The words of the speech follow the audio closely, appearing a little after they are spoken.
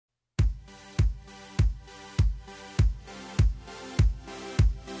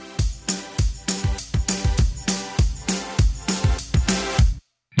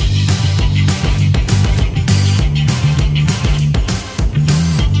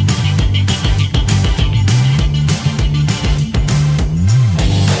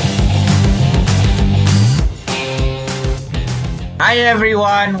Hi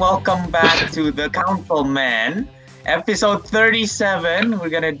everyone, welcome back to the Councilman, episode 37. We're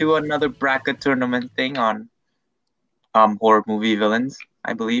gonna do another bracket tournament thing on horror movie villains,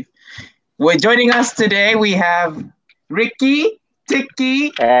 I believe. Joining us today, we have Ricky,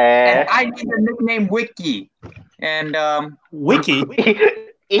 Tiki, and I need the nickname Wiki. And Wiki?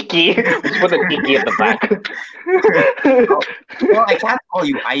 Icky. Just put an Icky at the back. well, I can't call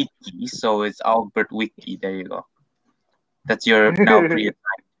you Ike, so it's Albert Wiki. There you go. That's your now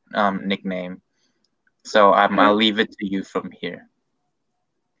pre-assigned nickname. So I'll leave it to you from here.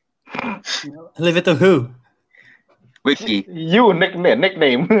 Leave it to who? Wiki. You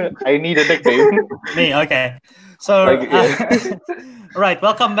nickname. I need a nickname. Me, okay. So, right,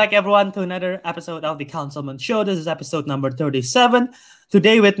 welcome back everyone to another episode of the Councilman Show. This is episode number 37.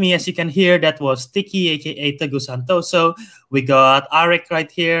 Today with me, as you can hear, that was Tiki, aka Teguh Santoso. We got Arik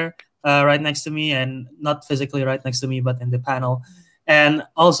right here, right next to me, and not physically right next to me, but in the panel. And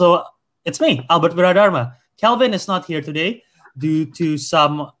also, it's me, Albert Viradharma. Kelvin is not here today due to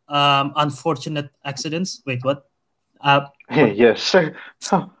some unfortunate accidents. Wait, what? Yes.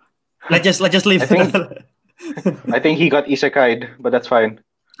 Let's just leave it. I think he got isekai'd, but that's fine.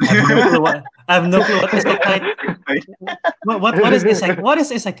 I have no clue what isekai. What is isekai? What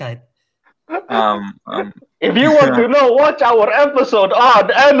is isekai? If you want to know, watch our episode on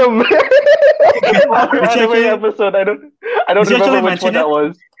anime. Episode. I don't remember which one that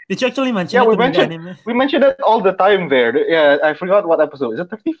was. Did you actually mention it? We mentioned it all the time there. Yeah, I forgot what episode. Is it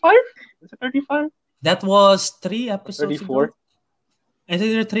 35? Is it 35? That was 3 episodes 34. ago. Is it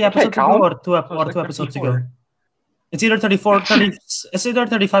either 3 episodes ago or 2 episodes ago? It's either 34, 30, it's either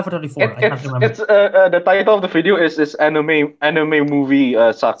 35 or 34. I can't remember. It's the title of the video is anime movie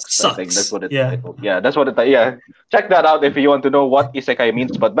sucks. I think that's what it's titled. Yeah, that's what it. Yeah, check that out if you want to know what isekai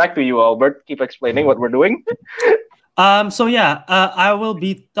means. But back to you, Albert. Keep explaining what we're doing. So yeah, I will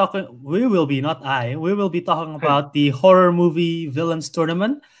be talking. We will be, not I. We will be talking about the horror movie villains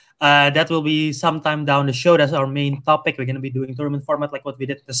tournament. That will be sometime down the show. That's our main topic. We're gonna be doing tournament format like what we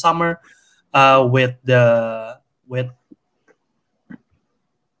did in the summer, with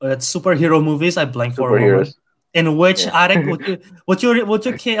superhero movies. I blank for a moment. In which, Arik, would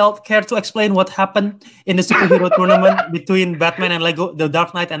you care to explain what happened in the superhero tournament between Batman and The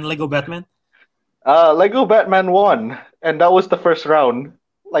Dark Knight and Lego Batman? Lego Batman won, and that was the first round.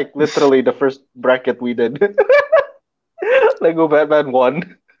 Like literally the first bracket we did. Lego Batman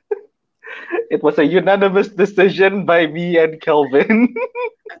won. It was a unanimous decision by me and Kelvin.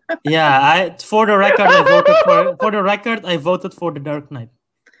 Yeah, for the record, I voted for The Dark Knight.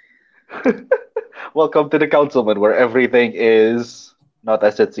 Welcome to the Councilman, where everything is not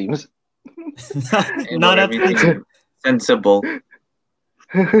as it seems. Not everything sensible.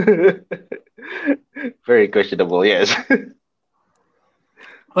 Very questionable, yes.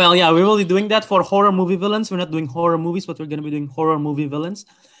 Well, yeah, we will be doing that for horror movie villains. We're not doing horror movies, but we're going to be doing horror movie villains.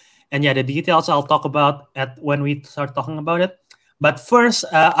 And yeah, the details I'll talk about when we start talking about it. But first,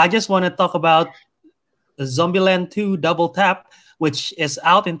 I just want to talk about Zombieland 2 Double Tap, which is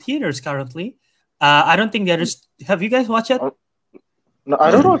out in theaters currently. I don't think there is. Have you guys watched it? No,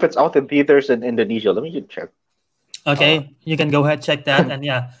 I don't know if it's out in theaters in Indonesia. Let me just check. Okay, you can go ahead, check that. And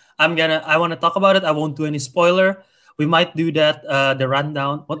yeah, I want to talk about it. I won't do any spoiler. We might do that, the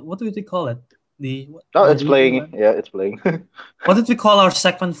rundown. What do we call it? It's playing. Yeah, it's playing. What did we call our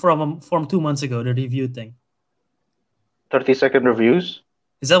segment from 2 months ago, the review thing? 30-second reviews?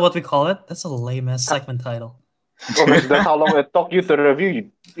 Is that what we call it? That's a lame-ass segment title. Oh, that's how long it took you to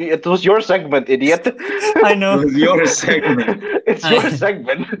review. It was your segment, idiot. I know. It was your segment. It's your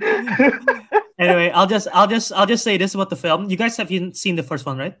segment. Anyway, I'll just say this about the film. You guys have seen the first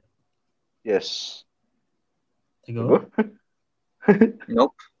one, right? Yes. Go.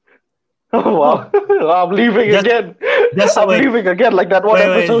 Nope. Oh wow! I'm leaving again. I'm leaving again, like that one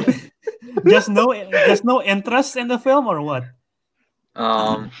episode. Just no interest in the film, or what?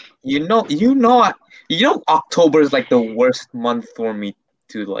 You know, October is like the worst month for me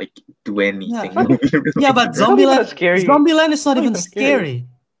to like do anything. Yeah, but Zombieland is not even scary.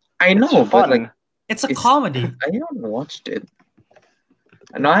 I know, but like it's a comedy. I haven't watched it.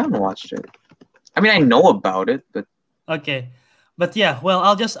 No, I haven't watched it. I mean, I know about it, but okay. But yeah, well,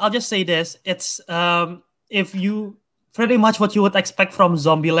 I'll just say this. It's if you pretty much what you would expect from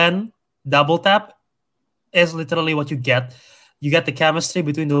Zombieland Double Tap is literally what you get. You get the chemistry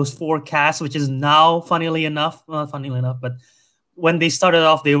between those 4 casts, which is now, funnily enough, but when they started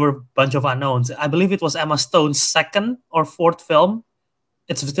off, they were a bunch of unknowns. I believe it was Emma Stone's 2nd or 4th film.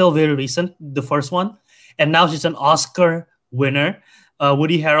 It's still very recent, the first one. And now she's an Oscar winner.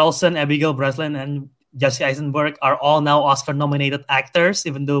 Woody Harrelson, Abigail Breslin, and Jesse Eisenberg are all now Oscar-nominated actors,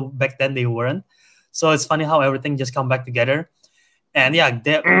 even though back then they weren't. So it's funny how everything just come back together. And yeah,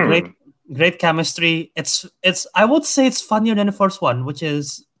 great chemistry. It's I would say it's funnier than the first one, which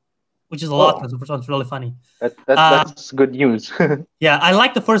is a lot because the first one's really funny. That's good news. Yeah, I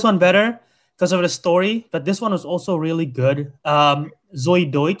like the first one better because of the story, but this one was also really good. Zoe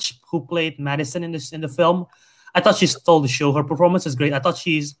Deutsch, who played Madison in the film, I thought she stole the show. Her performance is great. I thought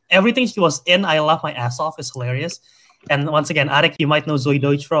everything she was in, I laughed my ass off. It's hilarious. And once again, Arek, you might know Zoe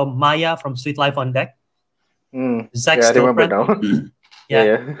Deutsch from Maya from Sweet Life on Deck. Zach's I remember girlfriend. now.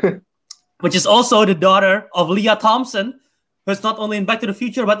 yeah. Which is also the daughter of Leah Thompson, who's not only in Back to the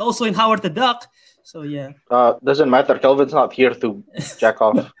Future but also in Howard the Duck. So yeah. Doesn't matter. Kelvin's not here to jack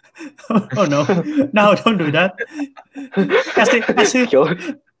off. Oh no! No, don't do that.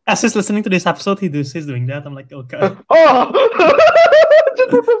 As he's listening to this episode, he's doing that. I'm like, okay. Just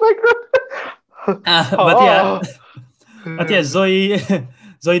in the background. But yeah,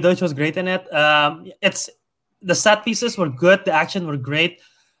 Zoe Deutsch was great in it. It's the set pieces were good, the action were great.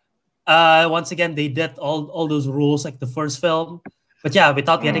 Once again, they did all those rules like the first film. But yeah,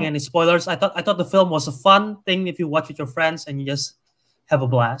 without getting any spoilers, I thought the film was a fun thing if you watch with your friends and you just have a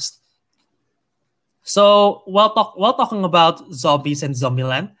blast. So while talking about zombies and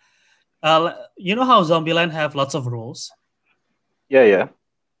Zombieland, you know how Zombieland have lots of rules? Yeah.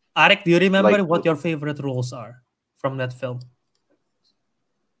 Arek, do you remember what your favorite rules are from that film?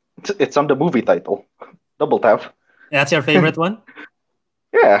 It's on the movie title. Double tap. That's your favorite one?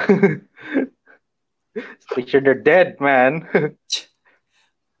 Yeah. Make sure they're dead, man.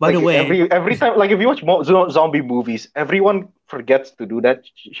 By the way, every time, like if you watch zombie movies, everyone forgets to do that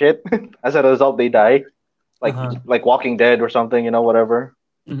shit. As a result, they die, like Walking Dead or something, whatever.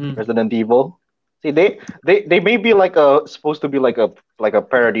 Resident Evil. See, they may be supposed to be like a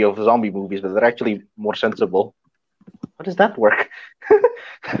parody of zombie movies, but they're actually more sensible. How does that work?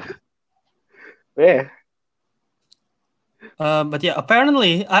 Yeah. But yeah,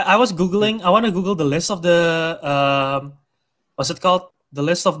 apparently, I was Googling. I want to Google the list of the what's it called? The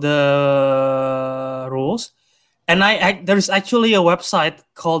list of the rules, and there's actually a website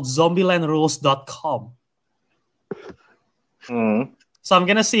called zombielandrules.com. So I'm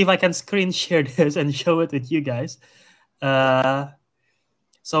gonna see if I can screen share this and show it with you guys.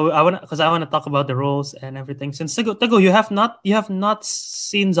 So I want to talk about the rules and everything. Since Tego, you have not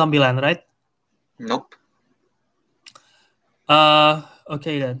seen Zombieland, right? Nope.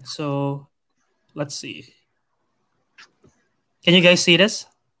 Okay then. So let's see. Can you guys see this?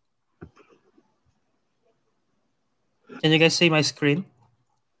 Can you guys see my screen?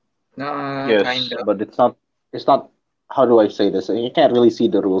 Yes, kind of. but it's not. How do I say this? You can't really see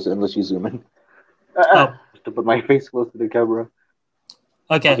the rules unless you zoom in. To put my face close to the camera.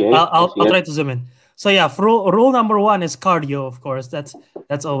 Okay, I'll try to zoom in. So yeah, rule number 1 is cardio. Of course, that's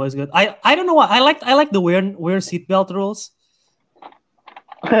always good. I don't know why I like the wear seatbelt rules.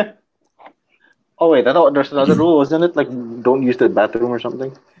 Oh wait, I thought there's another rule, wasn't it? Like don't use the bathroom or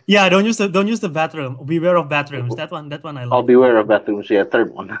something. Yeah, don't use the bathroom. Beware of bathrooms. That one I like. I'll beware of bathrooms. Yeah,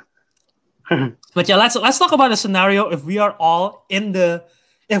 third one. But yeah, let's talk about a scenario if we are all in the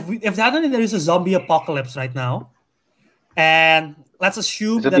if suddenly there is a zombie apocalypse right now, and let's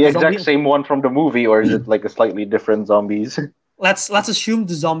assume is it the exact same one from the movie, or is it like a slightly different zombies? Let's assume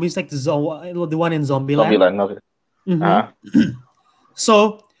the zombies like the one in Zombieland. Zombieland, okay.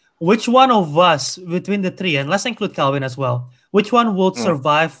 So, which one of us between the three, and let's include Calvin as well, which one would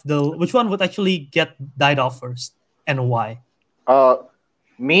survive which one would actually get died off first, and why?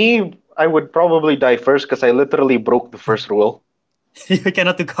 Me, I would probably die first because I literally broke the first rule. You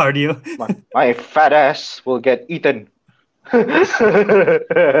cannot do cardio. My fat ass will get eaten. I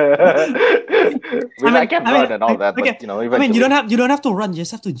can't run and all that, okay. but eventually. You don't have to run. You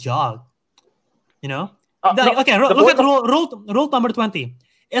just have to jog. Okay. Look at rule number 20.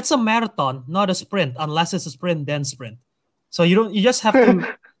 It's a marathon, not a sprint. Unless it's a sprint, then sprint. So you just have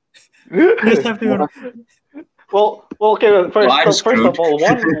to. You just have to. Well, okay. First of all,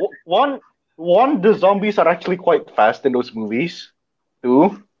 the zombies are actually quite fast in those movies,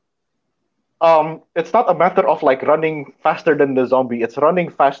 too. It's not a matter of like running faster than the zombie. It's running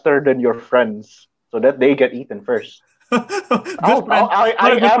faster than your friends, so that they get eaten first. I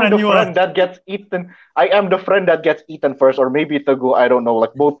am the friend that gets eaten. I am the friend that gets eaten first, or maybe Tagu. I don't know.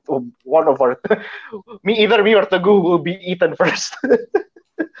 Like both, one of our, either me or Tagu will be eaten first.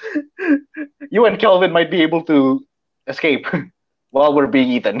 You and Kelvin might be able to escape while we're being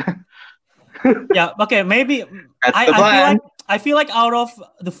eaten. Yeah. Okay. Maybe I feel like out of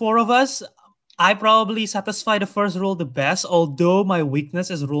the four of us, I probably satisfy the first rule the best. Although my weakness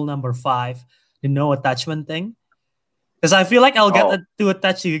is rule number 5. the no attachment thing. Because I feel like I'll get Oh. too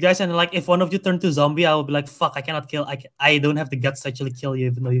attached to you guys, and like if one of you turn to zombie, I will be like, "Fuck, I cannot kill. I don't have the guts to actually kill you,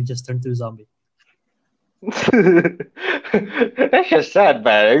 even though you just turned to zombie." That's just sad,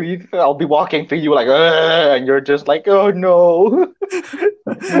 man. I'll be walking to you like, "Ugh," and you're just like, oh no,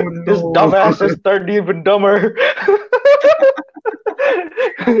 Oh this no. dumbass has turned even dumber.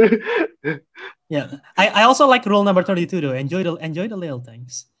 Yeah, I also like rule number 32 though. Enjoy the little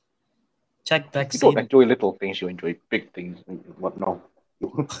things. Check back You don't seat. enjoy little things, you enjoy big things. What? No.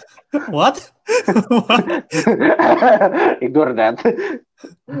 What? What? Ignore that.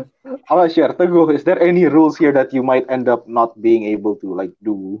 I'm not sure. Teguh, is there any rules here that you might end up not being able to like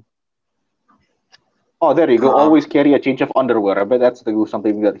do? Oh, there you go. Always carry a change of underwear. I bet that's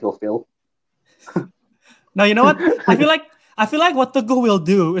something that he'll feel. No, you know what? I feel like what Teguh will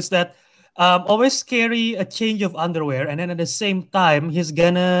do is that always carry a change of underwear, and then at the same time he's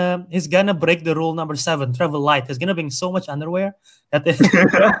gonna break the rule number 7, travel light. He's gonna bring so much underwear that he's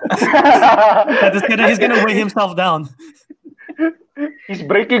gonna weigh himself down. He's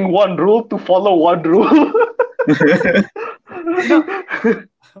breaking one rule to follow one rule.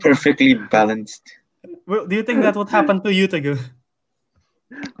 Perfectly balanced. Do you think that would happen to you, Teguh?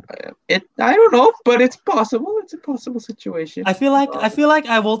 I don't know, but it's possible. It's a possible situation. I feel like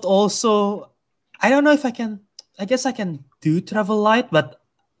I would also. I don't know if I can. I guess I can do travel light, but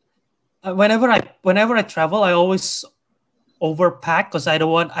whenever I travel, I always overpack because I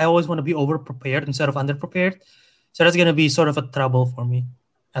always want to be over prepared instead of under prepared. So that's gonna be sort of a trouble for me,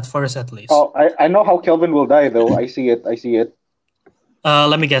 at first at least. Oh, I know how Kelvin will die though. I see it.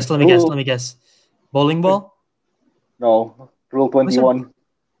 Let me guess. Bowling ball? No, rule 21.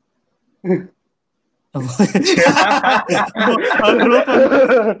 Rule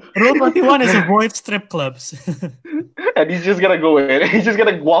 21 is avoid strip clubs. And he's just gonna go in. He's just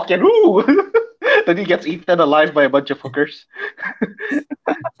gonna walk in. Ooh! Then he gets eaten alive by a bunch of hookers.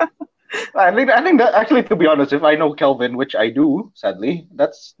 I think that actually, to be honest, if I know Kelvin, which I do, sadly,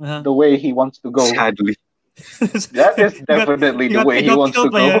 that's the way he wants to go. Sadly. That is definitely the way he wants to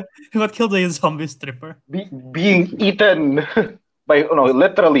go. He got killed by a zombie stripper. Being eaten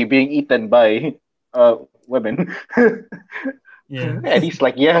literally being eaten by women. Yeah. And he's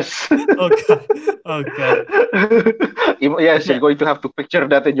like, yes. Okay. Yes, you're going to have to picture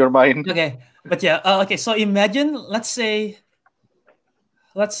that in your mind. Okay, but yeah. Okay, so imagine, let's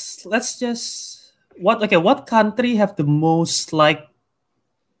just what country have the most like.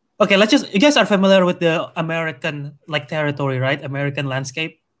 Okay, you guys are familiar with the American like territory, right? American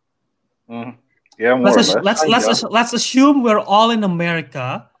landscape. Yeah, more or less. Let's assume we're all in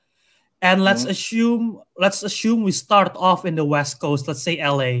America, and let's assume we start off in the West Coast. Let's say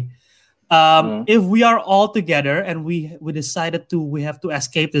LA. If we are all together and we decided we have to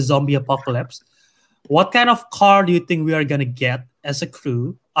escape the zombie apocalypse, what kind of car do you think we are gonna get as a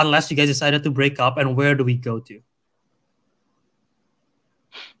crew? Unless you guys decided to break up, and where do we go to?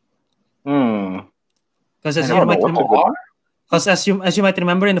 Because as you might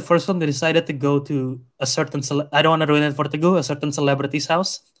remember in the first one, they decided to go to a certain I don't want to ruin it for Teguh, a certain celebrity's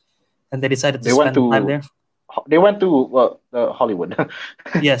house, and they decided to spend time there. They went to Hollywood.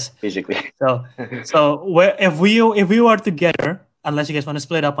 Yes, basically. So if we were together, unless you guys want to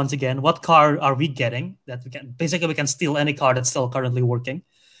split up once again, what car are we getting? That we can steal any car that's still currently working,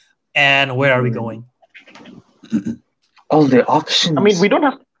 and where are we going? All the options. I mean, we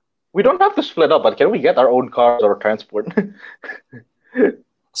don't have to split up, but can we get our own cars or transport?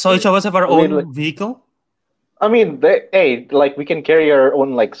 So each of us have our own vehicle? I mean, we can carry our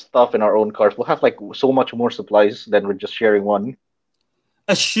own like stuff in our own cars. We'll have like so much more supplies than we're just sharing one.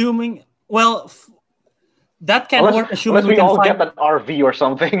 Assuming, well, that can work. Unless we all get an RV or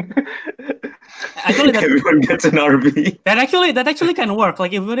something. Actually, everyone gets an RV. That actually can work.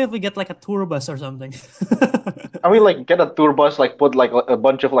 Like even if we get like a tour bus or something. I mean, like get a tour bus, like put like a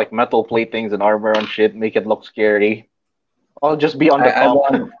bunch of like metal platings and armor and shit, make it look scary. I'll just be on the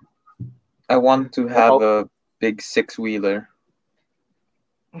top. I want to have a big 6-wheeler.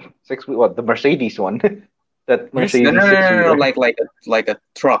 6-wheeler? What? The Mercedes one? That Mercedes? No, like a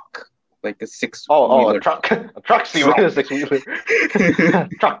truck. Like a 6-wheeler. A truck. A truck, Steve. A 6-wheeler.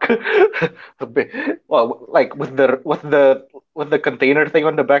 Truck. Well, like with the container thing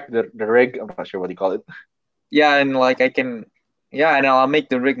on the back, the rig. I'm not sure what you call it. Yeah, and like and I'll make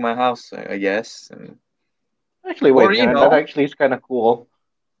the rig my house, I guess. And actually, wait, that actually is kind of cool.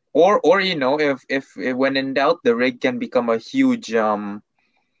 Or if when in doubt, the rig can become a huge shall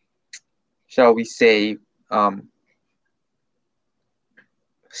we say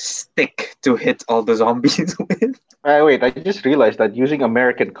stick to hit all the zombies with. Wait, I just realized that using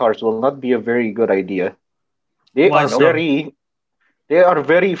American cars will not be a very good idea. They Why are so?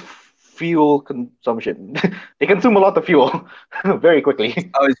 very fuel consumption. They consume a lot of fuel very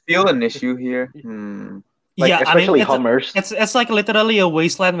quickly. Oh, is fuel an issue here? Like Yeah, I mean, especially Hummers. it's like literally a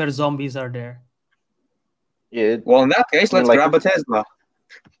wasteland where zombies are there. Yeah, Well, in that case, I mean, let's like, grab a Tesla.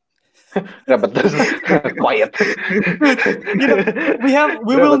 yeah, but this quiet. We Grab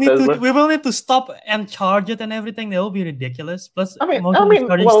will a need Tesla. to stop and charge it and everything. That will be ridiculous. Plus, most I of the mean,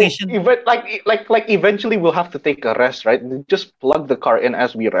 charging well, station. like eventually we'll have to take a rest, right? Just plug the car in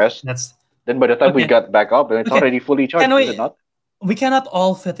as we rest. That's Then by the time we okay. got back up, it's Okay. already fully charged, Can is it not? we cannot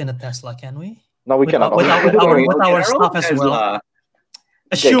all fit in a Tesla, can we? No, we With cannot. with all- our Get stuff as well. Tesla.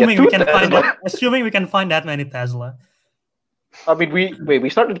 Assuming two we can find Tesla. that. Assuming we can find that many Tesla. I mean, we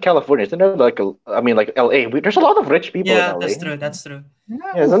started in California. Isn't there like LA? There's a lot of rich people in Yeah, LA. that's true. That's true.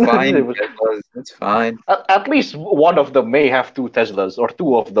 Yeah, isn't Fine, it? Teslas. It's fine. At least one of them may have two Teslas, or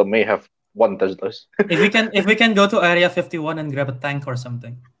two of them may have one Teslas. If we can go to Area 51 and grab a tank or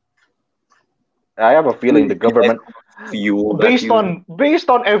something. I have a feeling the government, Fuel. based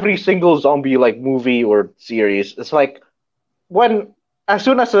on every single zombie like movie or series, it's like as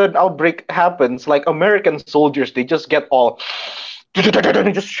soon as an outbreak happens, like American soldiers, they just get all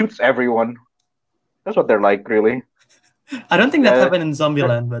it just shoots everyone. That's what they're like, really. I don't think that Yeah. happened in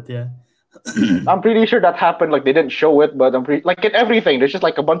Zombieland, but yeah. I'm pretty sure that happened. Like they didn't show it, but like in everything. There's just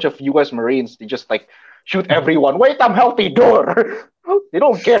like a bunch of U.S. Marines. They just like shoot everyone. Wait, I'm healthy. Door. They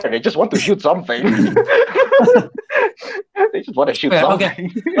don't care. They just want to shoot something. They just want to shoot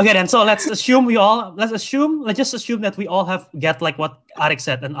something. Okay, then so let's just assume that we all get like what Arik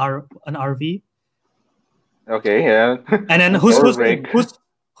said, an RV. Okay, yeah. And then who's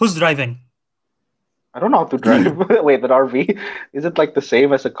driving? I don't know how to drive. Wait, an RV? Is it like the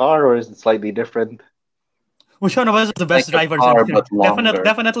same as a car, or is it slightly different? Which one of us is the best Like a driver? car, but longer.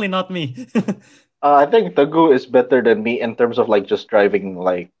 Definitely not me. I think Tagu is better than me in terms of like just driving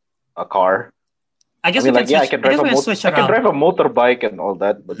like a car. I guess I mean, we like, can yeah, switch. I guess we can switch I can around. drive a motorbike and all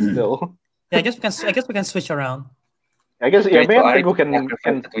that, but still. Yeah, I guess we can switch around. I guess yeah, Okay, me so and Arik Tagu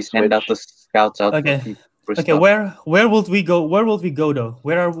can we send out the scouts out. Okay. For Okay, stuff. where will we go? Where will we go though?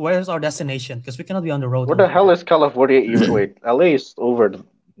 Where's our destination? Because we cannot be on the road. Where the hell is California? Wait, LA is over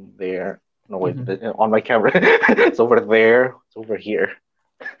there. No, wait, on my camera, it's over there. It's over here.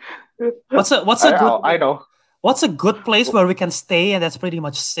 I know. What's a good place where we can stay and that's pretty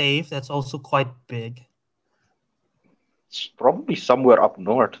much safe? That's also quite big. It's probably somewhere up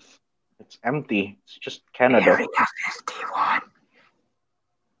north. It's empty. It's just Canada. Area 51.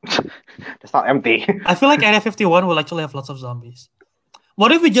 It's not empty. I feel like Area 51 will actually have lots of zombies.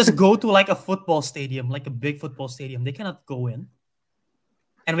 What if we just go to like a football stadium, like a big football stadium? They cannot go in.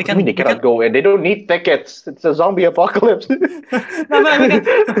 And we I mean, they cannot go in. They don't need tickets. It's a zombie apocalypse. No,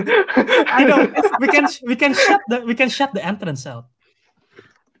 I know. We can shut the entrance out.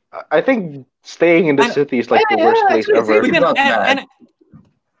 I think staying in the city is like the worst place ever.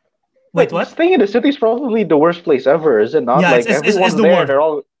 Wait, what? Staying in the city is probably the worst place ever, is it not? Yeah, like everyone's the there. worst. They're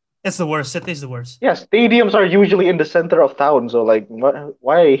all. It's the worst. City is the worst. Yeah, stadiums are usually in the center of town. So like,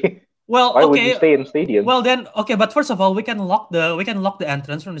 why? Well, why okay. would you stay in stadiums? Well, then, okay. But first of all, we can lock the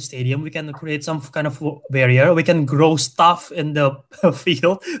entrance from the stadium. We can create some kind of barrier. We can grow stuff in the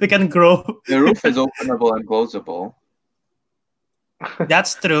field. We can grow. The roof is openable and closable.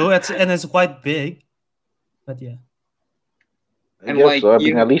 That's true. It's quite big. But yeah. And like, so. I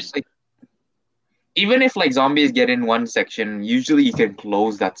mean, at least like, even if like zombies get in one section, usually you can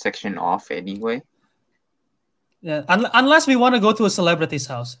close that section off anyway. Yeah, unless we want to go to a celebrity's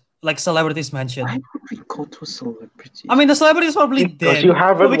house, like celebrities mentioned. Why would we go to a celebrity? I mean, the celebrities probably dead. Because you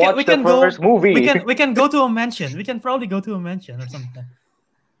haven't watched the first movie. We can go to a mansion. We can probably go to a mansion or something.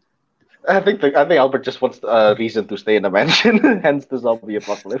 I think Albert just wants a reason to stay in a mansion, hence the zombie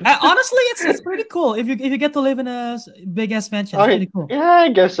apocalypse. Honestly, it's pretty cool if you get to live in a big ass mansion. It's pretty cool. Yeah, I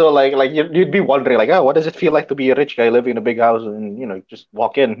guess so. Like you'd be wondering, like, what does it feel like to be a rich guy living in a big house and just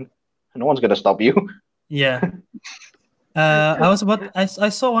walk in, no one's gonna stop you. Yeah. I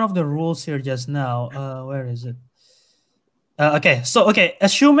saw one of the rules here just now. Where is it?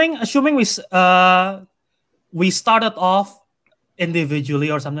 Assuming we started off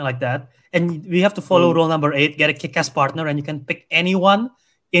individually or something like that, and we have to follow rule number 8, get a kick-ass partner, and you can pick anyone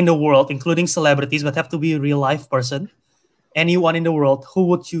in the world, including celebrities, but have to be a real life person. Anyone in the world, who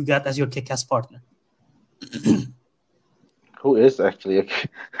would you get as your kick-ass partner? Who is actually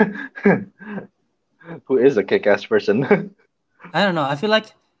who is a kick-ass person? I don't know. I feel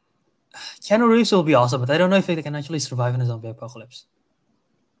like Keanu Reeves will be awesome, but I don't know if they can actually survive in a zombie apocalypse.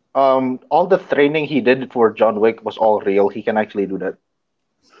 all the training he did for John Wick was all real. He can actually do that.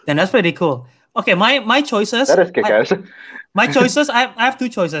 Then that's pretty cool. Okay, my choices. That is kick-ass. My choices. I have two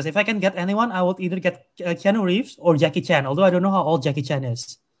choices. If I can get anyone, I would either get Keanu Reeves or Jackie Chan. Although I don't know how old Jackie Chan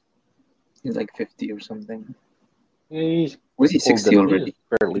is. He's like 50 or something. He's Was he 60 already?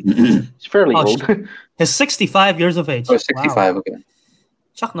 He's fairly old. He's 65 years of age. Oh, 65. Wow. Okay.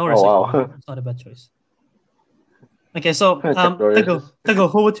 Chuck Norris. Oh, wow. It's not a bad choice. Okay, so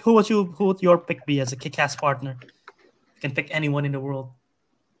Tego, who would your pick be as a kick-ass partner? You can pick anyone in the world.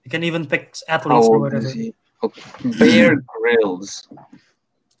 You can even pick athletes or whatever. Okay. Bear Grylls.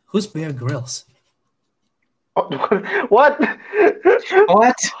 Who's Bear Grylls? What? What?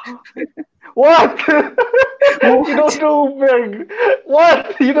 What? You don't know Bear?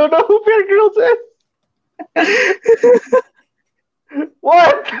 What? You don't know who Bear Grylls is?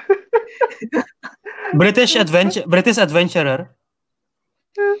 What? British adventurer.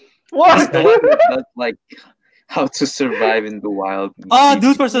 What? The one who does, like, how to survive in the wild. Oh,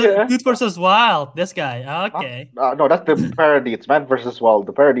 Dude versus Wild. This guy. Okay. No, that's the parody. It's Man versus Wild.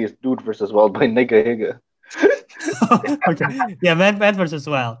 The parody is Dude versus Wild by Nigga Higa. Okay. Yeah, Man versus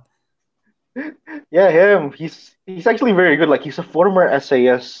Wild. Yeah, him. He's actually very good. Like, he's a former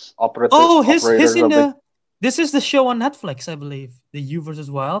SAS operator. Oh, he's in the. This is the show on Netflix, I believe. The You versus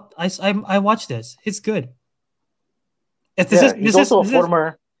Wild. I watched this. It's good. He's also a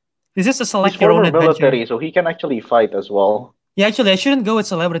former. This is a select He's your own former adventure. military, so he can actually fight as well. Yeah, actually, I shouldn't go with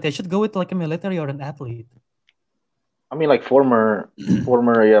celebrity. I should go with like a military or an athlete. I mean, like former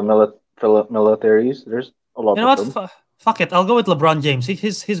militaries. There's a lot of them. Fuck it. I'll go with LeBron James.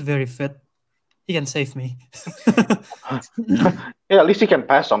 He's very fit. He can save me. Yeah, at least he can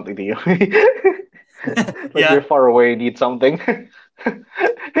pass something to you. Like, yeah. You're far away, need something.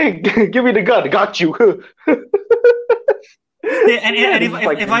 Hey, give me the gun. Got you. Yeah, and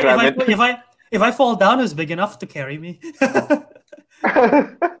if I fall down, it's big enough to carry me.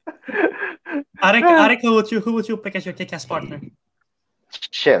 Arik, who would you pick as your kick-ass partner?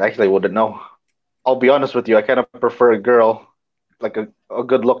 Shit, actually, wouldn't know. I'll be honest with you. I kind of prefer a girl, like a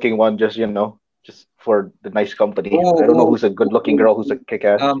good-looking one. Just for the nice company. I don't know who's a good-looking girl who's a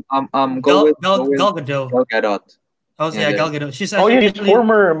kick-ass. Gal Gadot. Gal Gadot. Oh yeah, Gal Gadot. She's she's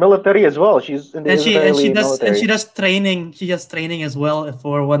former military as well. She's in the Israeli military. She does training. She does training as well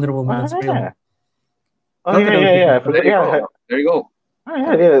for Wonder Woman. That's real. Oh yeah. There you go. Oh,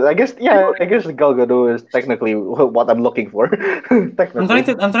 yeah. I guess Gal Gadot is technically what I'm looking for. Technically.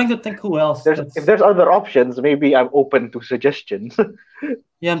 I'm trying to think who else. If there's other options, maybe I'm open to suggestions.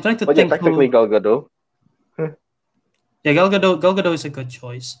 Yeah, I'm trying to think. But technically Gal Gadot. Yeah, Gal Gadot is a good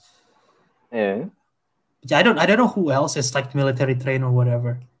choice. Yeah. I don't know who else is like military trained or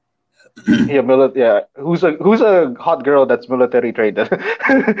whatever. Yeah, Who's a hot girl that's military trained?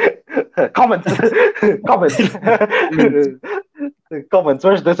 Comments. Comments.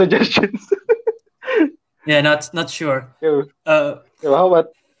 Where's the suggestions? Yeah, not sure. How about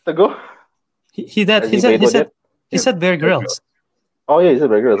Tago? He said Bear Grylls. Oh yeah, he said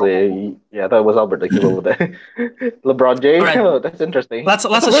Bear Grylls. Yeah, that was Albert that came over there. LeBron James. Right. Oh, that's interesting. That's a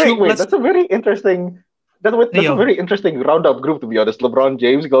very interesting. That's a very interesting roundup group, to be honest. LeBron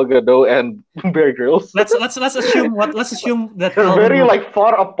James, Gal Gadot, and Bear Grylls. Let's assume that they're very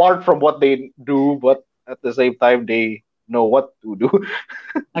far apart from what they do, but at the same time they know what to do.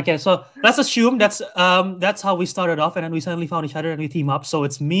 Okay, so let's assume that's how we started off, and then we suddenly found each other and we team up. So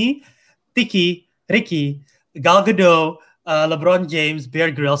it's me, Tiki, Ricky, Gal Gadot, LeBron James,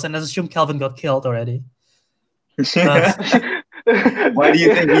 Bear Grylls, and let's assume Calvin got killed already. Why do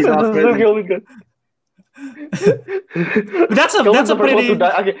you think he's not present? That's a pretty.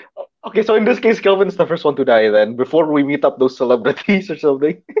 Okay, so in this case, Kelvin's the first one to die. Then before we meet up those celebrities or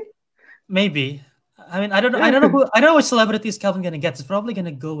something. Maybe. I mean, I don't know which celebrities Kelvin gonna get. He's probably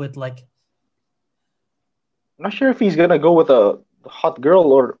gonna go with like. I'm not sure if he's gonna go with a hot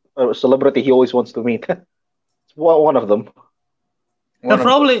girl or a celebrity he always wants to meet. It's one of them.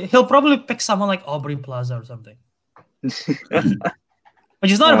 He'll probably pick someone like Aubrey Plaza or something.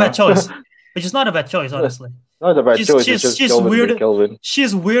 Which is not a bad choice. Honestly. Not a bad choice. She's weird. Kelvin.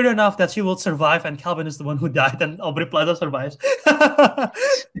 She's weird enough that she will survive, and Calvin is the one who died, and Aubrey Plaza survives.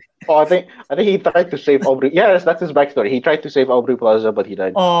 Oh, I think he tried to save Aubrey. Yes, that's his backstory. He tried to save Aubrey Plaza, but he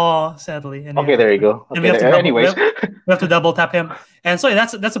died. Oh, sadly. Okay, there you go. Anyways, we have to double tap him, and so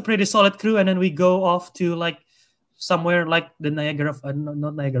that's a pretty solid crew. And then we go off to like somewhere like the Niagara,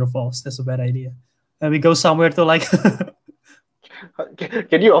 not Niagara Falls. That's a bad idea. And we go somewhere to like.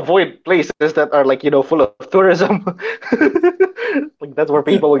 Can you avoid places that are like full of tourism? Like that's where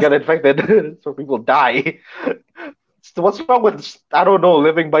people get infected. That's where people die. what's wrong with I don't know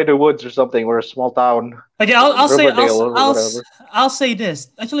living by the woods or something or a small town, Okay, Riverdale or whatever. I'll say this.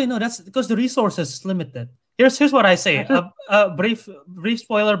 Actually, no, that's because the resources is limited. Here's what I say. Brief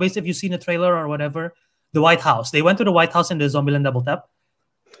spoiler based if you've seen a trailer or whatever. The White House. They went to the White House in the Zombieland Double Tap,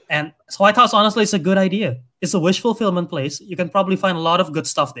 and White House honestly is a good idea. It's a wish fulfillment place. You can probably find a lot of good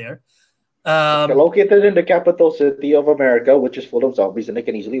stuff there. Located in the capital city of America, which is full of zombies, and they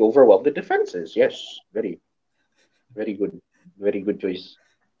can easily overwhelm the defenses. Yes, very good choice.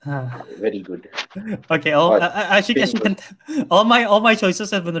 Very good. Okay, as you can, all my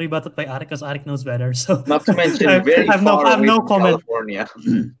choices have been rebutted by Arik because Arik knows better. So not to mention very I have no comment. California.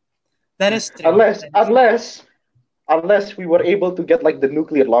 That is true. Unless we were able to get like the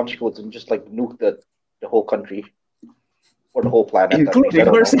nuclear launch codes and just like nuke the whole country or the whole planet. Including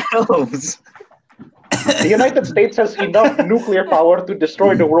ourselves. The United States has enough nuclear power to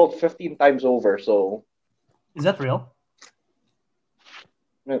destroy the world 15 times over. So, is that real?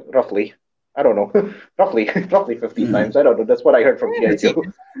 Roughly. I don't know. roughly 15 times. I don't know. That's what I heard from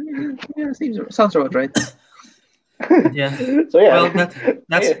TIQ. Yeah, sounds about right. Yeah. So yeah. Well,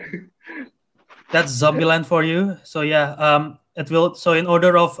 that's Zombieland for you. So yeah, it will. So in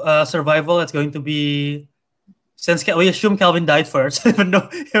order of survival, it's going to be since we assume Calvin died first. even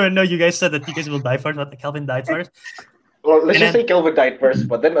though you guys said that you guys will die first, but Calvin died first. Well, let's just say Calvin died first,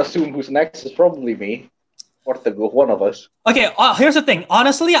 but then assume who's next is probably me. Or Tago, one of us. Okay, here's the thing.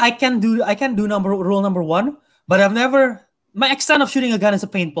 Honestly, I can do rule number 1, but I've never. My extent of shooting a gun is a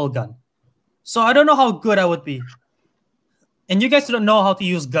paintball gun, so I don't know how good I would be. And you guys don't know how to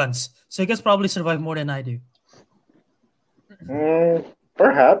use guns, so you guys probably survive more than I do.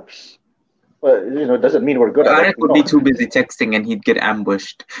 Perhaps, but doesn't mean we're good. Arik would be too busy texting, and he'd get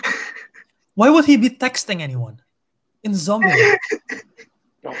ambushed. Why would he be texting anyone in Zombieland?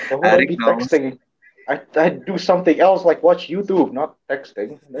 Why would I be texting? I'd do something else like watch YouTube, not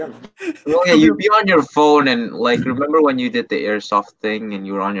texting. Damn. Well, yeah, you'd be on your phone and like remember when you did the airsoft thing and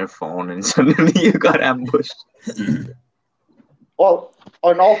you were on your phone and suddenly you got ambushed. Well,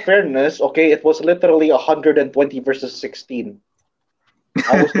 on all fairness, okay, it was literally 120 versus 16.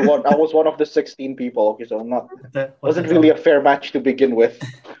 I was one of the 16 people. Okay, so wasn't really a fair match to begin with.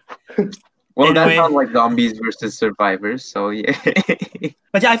 Well, anyway, that sounds like zombies versus survivors. So yeah.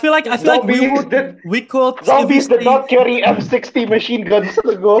 But yeah, I feel like we could. Zombies did not carry M60 machine guns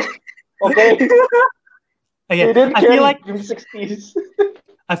to go. Okay. They didn't carry M60s.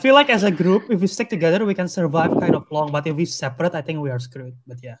 I feel like as a group, if we stick together, we can survive kind of long. But if we separate, I think we are screwed.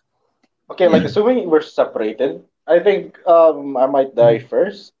 But yeah. Okay, like assuming we're separated, I think I might die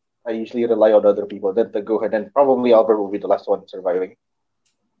first. I usually rely on other people, then to go ahead, and probably Albert will be the last one surviving.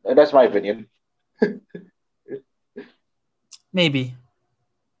 That's my opinion. Maybe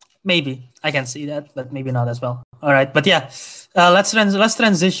I can see that, but maybe not as well. All right, but yeah, let's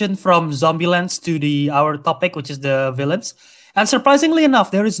transition from Zombielands to our topic, which is the villains. And surprisingly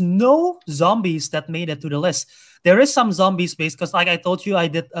enough, there is no zombies that made it to the list. There is some zombies based because, like I told you, I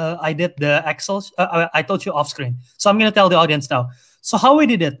did the Excel. I told you off screen, so I'm gonna tell the audience now. So how we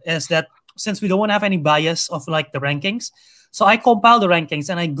did it is that since we don't want to have any bias of like the rankings. So I compile the rankings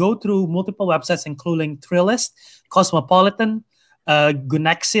and I go through multiple websites, including Thrillist, Cosmopolitan,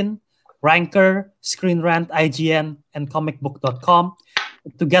 Gunexin, Ranker, Screen Rant, IGN, and comicbook.com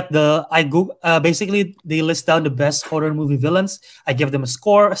to get basically they list down the best horror movie villains. I give them a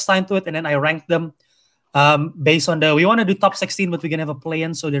score assigned to it, and then I rank them based on we want to do top 16, but we're gonna have a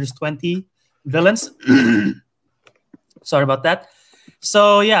play-in, so there's 20 villains. Sorry about that.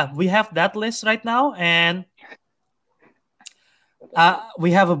 So yeah, we have that list right now, and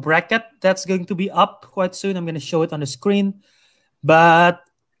we have a bracket that's going to be up quite soon. I'm going to show it on the screen. But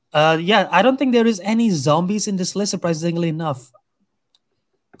yeah, I don't think there is any zombies in this list, surprisingly enough.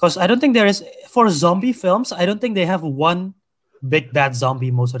 Because I don't think there is, for zombie films, I don't think they have one big bad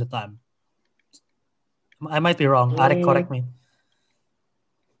zombie most of the time. I might be wrong. Arik, correct me.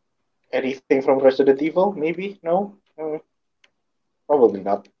 Anything from Resident Evil? Maybe? No? Probably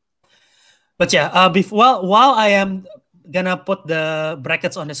not. But yeah, while I am gonna put the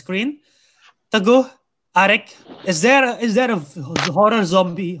brackets on the screen, Tagu, Arik, is there a horror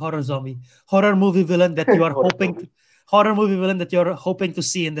movie villain that you are hoping to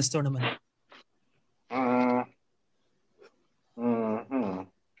see in this tournament?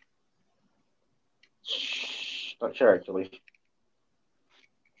 Not sure actually.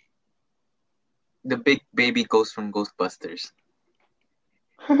 The big baby ghost from Ghostbusters.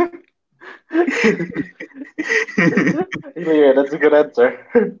 Yeah, that's a good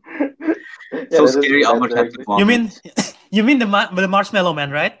answer. So scary, almost had to vomit. You mean the Marshmallow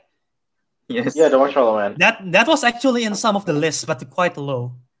Man, right? Yes. Yeah, the Marshmallow Man. That was actually in some of the lists, but quite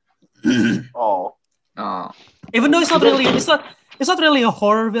low. Oh. Oh. Even though it's not really a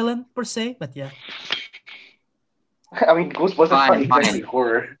horror villain per se, but yeah. I mean, Ghostbusters not Fine, exactly fine.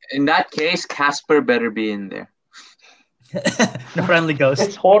 horror. In that case, Casper better be in there. The friendly ghost.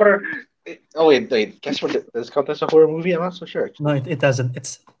 It's horror. Oh wait. Guess what? Does it count as a horror movie? I'm not so sure. No, it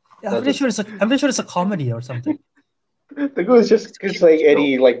doesn't. I'm pretty sure it's a comedy or something. The ghost just gives like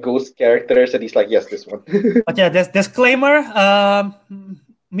any like ghost characters, and he's like, yes, this one. But yeah, disclaimer.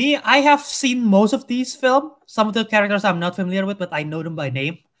 I have seen most of these films. Some of the characters I'm not familiar with, but I know them by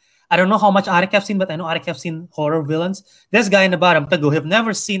name. I don't know how much Arik have seen, but I know Arik have seen horror villains. This guy in the bottom, Tago, have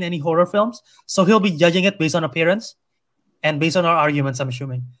never seen any horror films, so he'll be judging it based on appearance and based on our arguments, I'm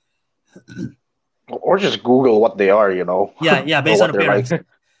assuming. Or just Google what they are, Yeah, based on appearance. Like.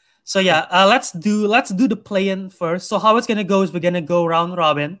 So yeah, let's do the play-in first. So how it's gonna go is we're gonna go round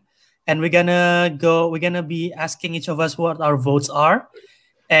robin, and we're gonna be asking each of us what our votes are,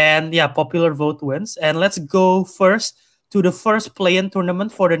 and yeah, popular vote wins. And let's go first to the first play-in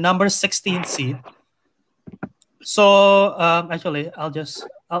tournament for the number 16 seed. So actually, I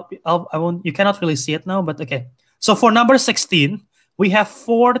won't. You cannot really see it now, but okay. So for number 16, we have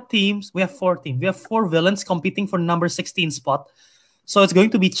four teams. We have four villains competing for number 16 spot. So it's going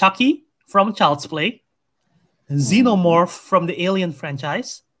to be Chucky from Child's Play, Xenomorph from the Alien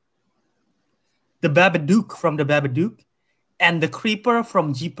franchise, the Babadook from the Babadook, and the Creeper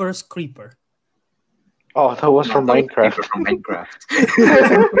from Jeepers Creeper. Oh, that was from Minecraft. From Minecraft.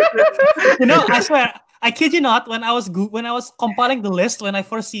 I swear, I kid you not. When I was compiling the list, when I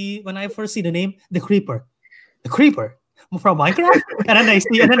first see the name, the Creeper from Minecraft, and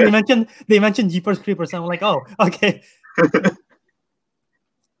then they mention Jeepers Creepers. I'm like, oh, okay.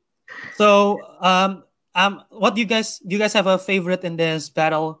 So, what do you guys have a favorite in this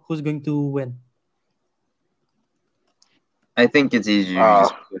battle? Who's going to win? I think it's easy. You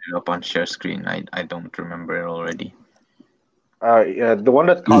just put it up on share screen. I don't remember it already. Yeah, the one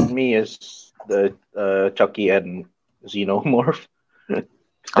that caught me is the Chucky and Xenomorph.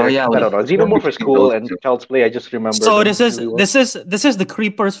 Oh yeah, I don't know. Xenomorph is cool, and Child's Play. I just remember. So this is the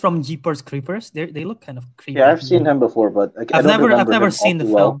Creepers from Jeepers Creepers. They look kind of creepy. Yeah, I've seen him before, but I've never seen the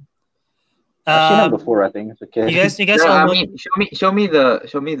film. I've seen him before, I think. As a kid. You guys. No, I mean, show me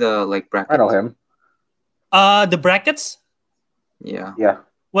the like brackets. I know him. The brackets. Yeah. Yeah.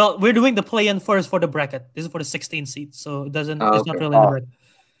 Well, we're doing the play-in first for the bracket. This is for the 16 seats, so it doesn't. It's not really in the bracket.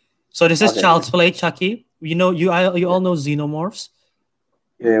 So this is Child's Play, Chucky. You all know Xenomorphs.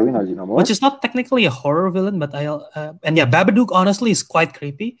 Yeah, we know Xenomorph. Which is not technically a horror villain, but Babadook honestly is quite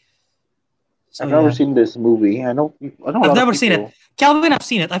creepy. So, I've never seen this movie. I know. I've never seen it. Calvin, I've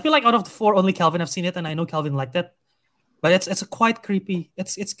seen it. I feel like out of the four, only Calvin have seen it, and I know Calvin liked it. But it's a quite creepy.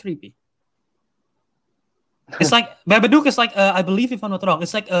 It's creepy. It's like Babadook is like I believe, if I'm not wrong,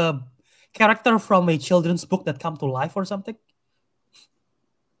 it's like a character from a children's book that come to life or something.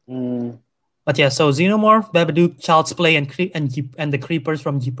 But yeah, so Xenomorph, Babadook, Child's Play, and the Creepers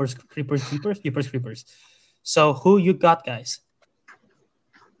from Jeepers Creepers. So who you got, guys?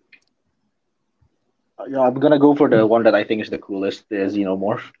 Yeah, I'm gonna go for the one that I think is the coolest, the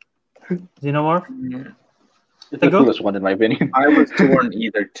Xenomorph. Xenomorph? It's the coolest one in my opinion. I was torn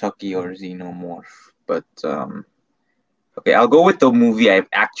either Chucky or Xenomorph, but okay, I'll go with the movie I've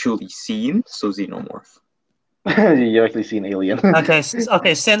actually seen, so Xenomorph. You've actually seen Alien. Okay.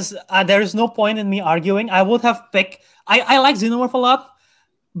 Since there is no point in me arguing, I would have picked. I like Xenomorph a lot,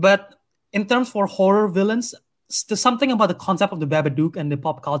 but in terms for horror villains, something about the concept of the Babadook and the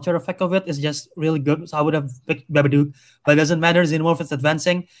pop culture effect of it is just really good. So I would have picked Babadook, but it doesn't matter. Xenomorph is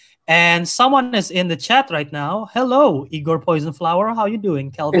advancing, and someone is in the chat right now. Hello, Igor Poisonflower. How you doing,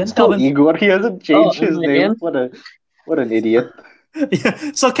 Calvin? It's still Igor. He hasn't changed his name. What an idiot.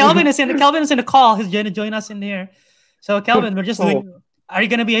 Yeah. So Calvin is in the call. He's going to join us in here. So Calvin, we're just doing. Are you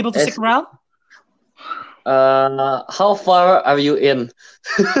going to be able to stick around? How far are you in?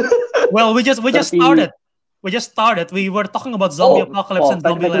 Well, we just started. We were talking about zombie apocalypse and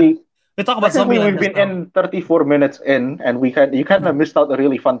Zombieland. We talked about Zombieland. We've been in 34 minutes in, and you kind of missed out a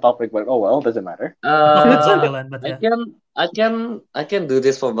really fun topic. But oh well, doesn't matter. Zombieland, but yeah. I can do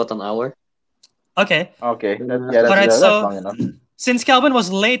this for about an hour. Okay. That's long enough. Since Calvin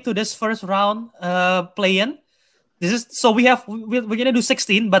was late to this first round play-in, we're gonna do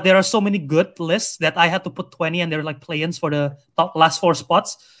 16, but there are so many good lists that I had to put 20, and they're like play-ins for the last 4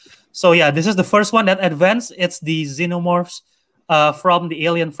 spots. So yeah, this is the first one that advanced. It's the Xenomorphs from the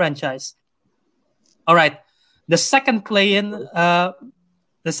Alien franchise. All right, the second play-in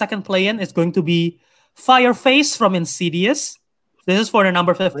is going to be Fireface from Insidious. This is for the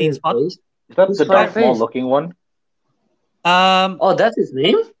number 15 spot. Is that Who's the Darth Maul Fireface? looking one? Oh, that's his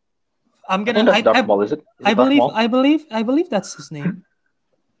name? I'm I gonna. think that's Darth Maul. Is it? Is I it Darth believe. Maul? I believe that's his name.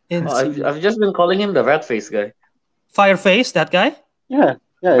 In Oh, I've, CV. I've just been calling him the rat face guy. Fireface, that guy. Yeah,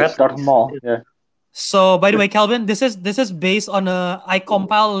 yeah, it's Rat Darth face. Maul. Yeah. So, by the way, Calvin, this is based on I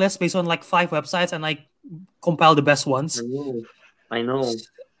compile a list based on like 5 websites, and I compile the best I ones. know. I know.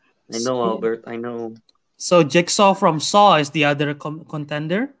 I know, Albert. I know. So, Jigsaw from Saw is the other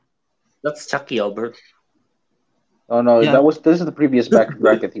contender. That's Chucky, Albert. Oh no, Yeah. this is the previous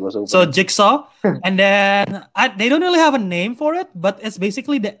bracket he was So opening. Jigsaw, and then they don't really have a name for it, but it's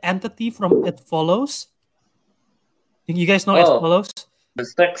basically the entity from It Follows. You guys know It Oh, Follows? the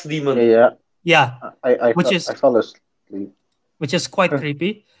sex demon. Yeah, Yeah, I which I fell asleep. is quite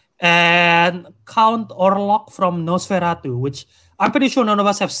creepy. And Count Orlok from Nosferatu, which I'm pretty sure none of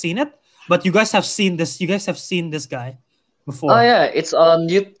us have seen it, but you guys have seen this. You guys have seen this guy before. Oh yeah, it's on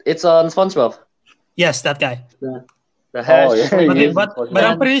It's on SpongeBob. Yes, that guy. The hair Oh, yeah, slinging, But I'm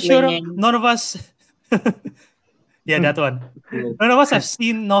hand pretty sure slinging. none of us. Yeah, that one. None of us have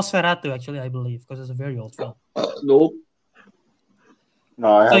seen Nosferatu, actually, I believe, because it's a very old film. Nope.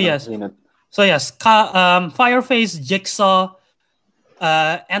 No, I So haven't yes. seen it. So yes, Fireface, Jigsaw,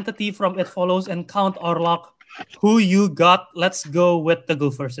 entity from It Follows, and Count Orlok. Who you got? Let's go with the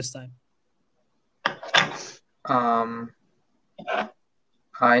go first this time.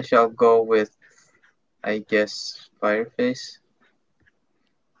 I shall go with, I guess, Fireface.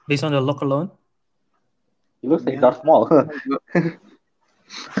 Based on the look alone. He looks like Yeah. Darth Maul.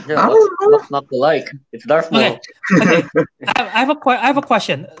 Yeah, what's not to like? It's Darth Maul. Okay. I have a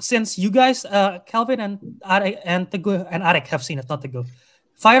question. Since you guys, Calvin and Arek and Teguh and Arek have seen it, not Teguh.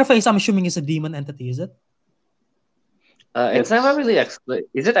 Fireface, I'm assuming, is a demon entity, is it? It's never really explained.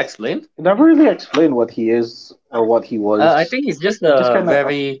 Is it explained? He never really explained what he is or what he was. I think he's just Just a kinda-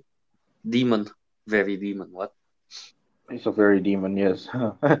 very demon. Very demon. What? He's a very demon, yes.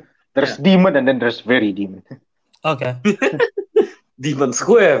 There's demon and then there's very demon. Okay. Demon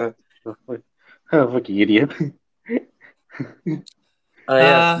Square. Fucking idiot.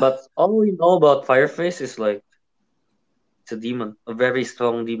 Yes, but all we know about Fireface is like it's a demon, a very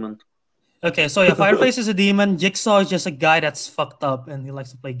strong demon. Okay, so yeah, Fireface is a demon. Jigsaw is just a guy that's fucked up and he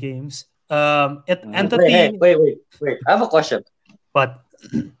likes to play games. Entity. Wait. I have a question. But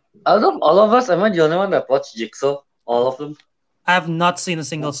Out of all of us, am I the only one that watched Jigsaw? All of them? I have not seen a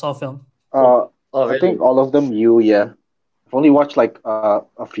single Saw film. Oh, I really? think all of them, yeah. I've only watched like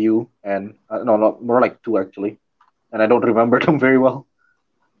a few, and no, not more like 2 actually, and I don't remember them very well.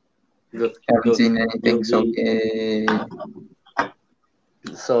 Good. Haven't good. seen anything, Good, so good.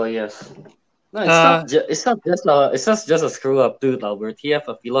 So yes. No, it's not just a screw up dude, Albert. He have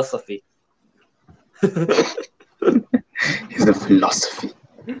a philosophy. it's the philosophy.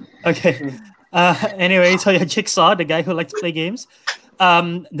 Okay. Anyway, so yeah, Jigsaw, the guy who likes to play games.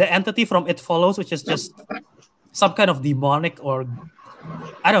 The entity from It Follows, which is just some kind of demonic, or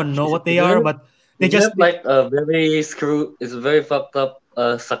I don't know what they are, but they Is just it like a very it's a very fucked up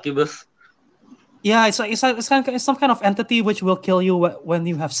succubus. yeah, it's some kind of entity which will kill you when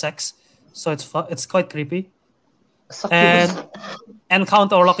you have sex. So it's quite creepy. Succubus. And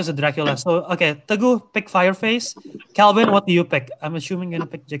Count Orlok is a Dracula. So okay, Teguh pick Fireface. Calvin, what do you pick? I'm assuming you're gonna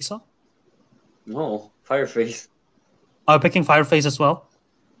pick Jigsaw. No, Fireface. Are you picking Fireface as well?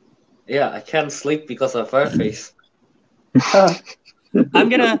 Yeah, I can't sleep because of Fireface. I'm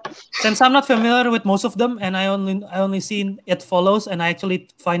gonna, since I'm not familiar with most of them, and I only seen It Follows, and I actually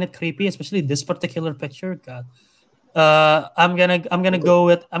find it creepy, especially this particular picture. God, I'm gonna go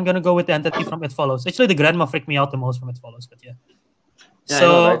with the entity from It Follows. Actually, the grandma freaked me out the most from It Follows, but yeah. Yeah, So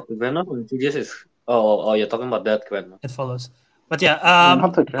I know, right? The grandma from TGS is. Oh, you're talking about that grandma. It Follows, but yeah.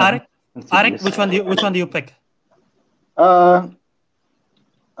 Not the grandma. Arek, which one do you pick? Yeah.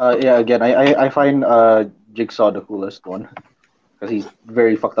 Again, I find Jigsaw the coolest one because he's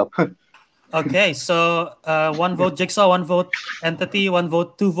very fucked up. Okay, so 1 vote Jigsaw, 1 vote Entity, 1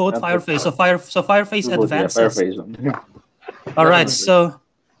 vote, 2 vote Fireface. So Fireface advances. Fireface one. All right, so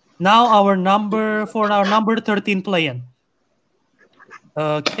now our number 13 play-in.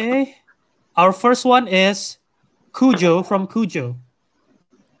 Okay, our first one is Cujo from Cujo.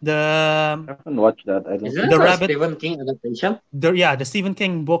 I haven't watched that. I Is don't. that The a rabbit- Stephen King adaptation? The Stephen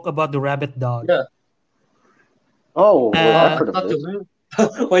King book about the rabbit dog. Yeah. Oh, well, Uh, I've heard I thought of you this. meant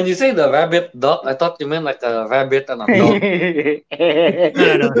when you say the rabbit dog, I thought you meant like a rabbit and a dog. No.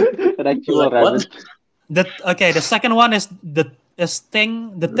 An actual Like what? rabbit. The second one is the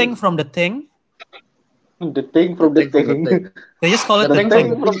thing from the thing. The thing from the thing from the thing. thing. They just call it The the thing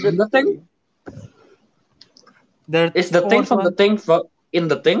thing. from the thing? The Is the thing fourth from the one- thing in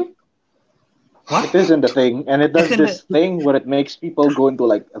the thing? What? It is in the thing, and it It's does in this thing where it makes people go into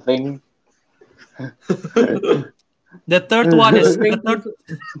like a thing. The third one is Thing the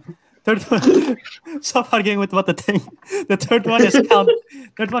third one. Stop arguing with what the thing. The third one is Count.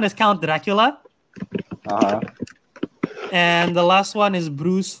 Third one is Count Dracula, Uh-huh. and the last one is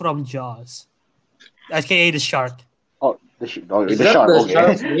Bruce from Jaws, aka the shark. Oh, Is the that shark. the Okay.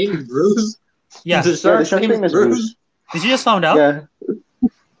 shark's name, Bruce? Yeah. The Yeah, the shark's shark's name name is is Bruce. Did you just found out? Yeah.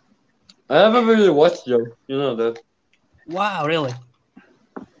 I haven't really watched them. You know that. Wow, really?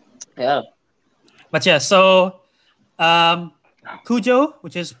 Yeah. But yeah, so Cujo,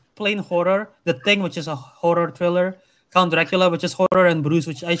 which is plain horror, The Thing, which is a horror thriller, Count Dracula, which is horror, and Bruce,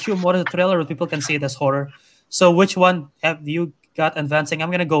 which I assume more is a thriller, but people can see it as horror. So which one have you got advancing?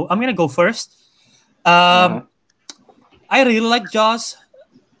 I'm gonna go first. Uh-huh. I really like Jaws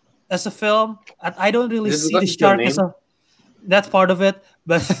as a film. I don't really Is it see the because it's your shark as name? a that's part of it,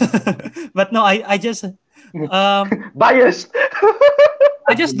 but but no, I just Biased.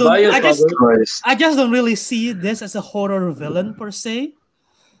 I just don't Bias, Christ. I just don't really see this as a horror villain per se.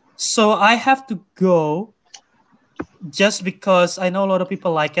 So I have to go just because I know a lot of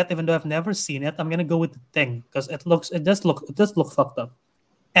people like it, even though I've never seen it. I'm gonna go with The Thing because it does look fucked up,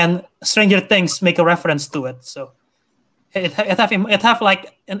 and Stranger Things make a reference to it, so it have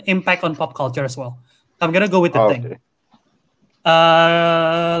like an impact on pop culture as well. I'm gonna go with The Thing. Okay.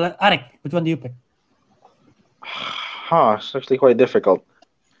 Arik, which one do you pick? Huh, it's actually quite difficult.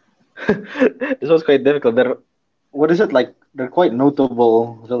 This was quite difficult. What is it like? They're quite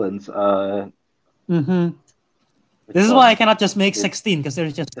notable villains. Mm-hmm. Which This is why I one? cannot just make 16 because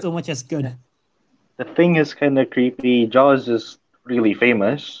there's just so much as good. The Thing is kind of creepy. Jaws is really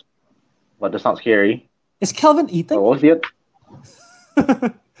famous, but it's not scary. Is Kelvin Oh, eating? what was the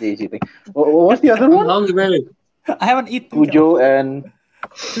the easy thing? What was the other I'm one? hungry. I haven't eaten Cujo and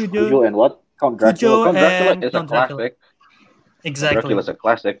Cujo what? Count Dracula. Cujo Count Dracula and is a Count Dracula. classic. Count Exactly. Dracula is a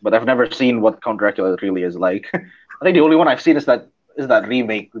classic, but I've never seen what Count Dracula really is like. I think the only one I've seen is that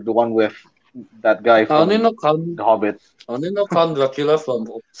remake, the one with that guy I only from know Count, The Hobbit. I only know Count Dracula from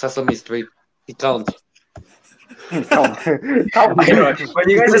Sesame Street. He counts. Count, Count. I know. When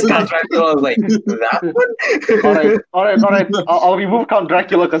you guys just got Dracula, I was like, that one? All right. I'll remove Count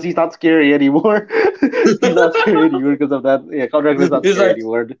Dracula because he's not scary anymore. He's not scary anymore because of that. Yeah, Count Dracula's not He's scary like-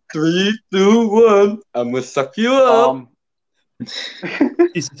 anymore. 3, 2, 1. I'm gonna suck you up.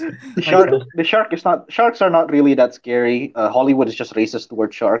 Jesus. The shark is not. Sharks are not really that scary. Hollywood is just racist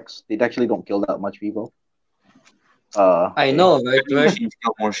towards sharks. They actually don't kill that much people. I know, right? We Right? should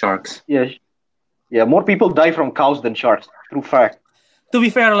kill more sharks. Yeah. More people die from cows than sharks. True fact. To be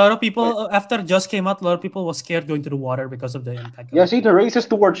fair, a lot of people after Just came out, a lot of people was scared going to the water because of the impact. Yeah, see, they're racist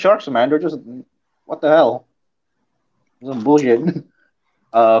towards sharks, man. They're just what the hell? Some bullshit.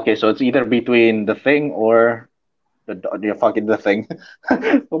 Okay, so it's either between the Thing or the fucking the Thing.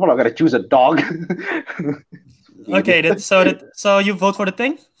 I'm not gonna choose a dog. Okay, so you vote for The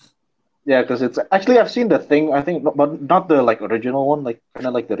Thing? Yeah, because it's actually I've seen the Thing. I think, but not the like original one. Like kind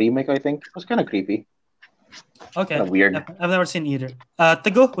of like the remake. I think it was kind of creepy. Okay, Kind of weird. I've never seen either.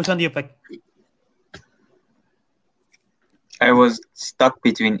 Tego, which one do you pick? I was stuck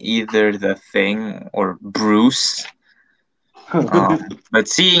between either The Thing or Bruce. But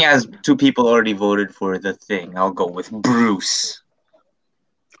seeing as two people already voted for The Thing, I'll go with Bruce.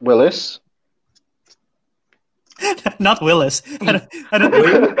 Willis. Not Willis. I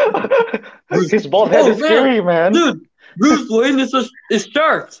don't His bald head Oh, is scary, man. Dude, Bruce Wayne is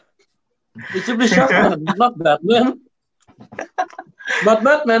sharks. It should be Sharkman, not Batman. But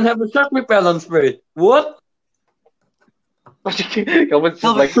Batman have a shark repellent spray. What? Kelvin's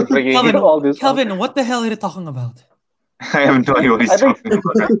just like bringing all this. Kelvin, what the hell are you talking about? I have no idea what he's I think- talking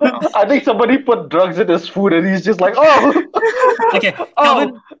about right now. I think somebody put drugs in his food, and he's just like, oh. Okay,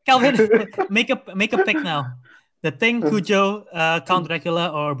 Oh. Kelvin, make a pick now. The Thing, Cujo, Count Dracula,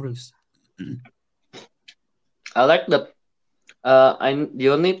 or Bruce? I like the. The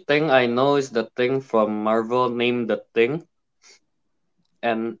only thing I know is the Thing from Marvel named the Thing,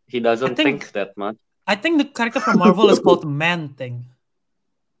 and he doesn't think- think that much. I think the character from Marvel is called Man Thing.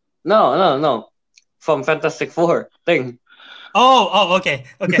 No. From Fantastic Four, Thing. Oh, okay.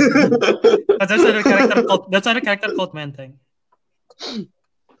 But that's another character called Man Thing.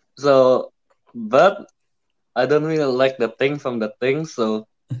 So, but I don't really like the Thing from the Thing, so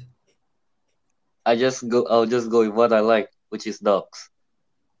I'll just go with what I like, which is dogs.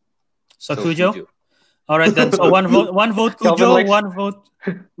 So Cujo? All right then. So one vote Kelvin Cujo, likes- one vote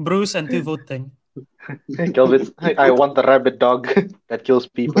Bruce, and 2 vote Thing. Kelvin, I want the rabbit dog that kills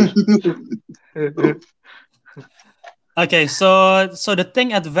people. Okay, so the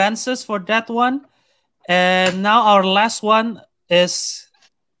thing advances for that one, and now our last one is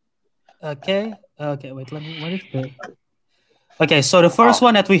okay. Okay, wait. Let me. What is the? Okay, so the first Oh,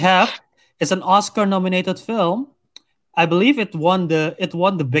 one that we have is an Oscar-nominated film. I believe it won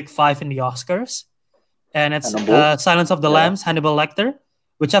the big five in the Oscars, and it's Hannibal. Silence of the Yeah. Lambs, Hannibal Lecter,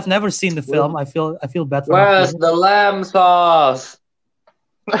 which I've never seen the film. I feel bad for not Where's seeing it. the lamb sauce?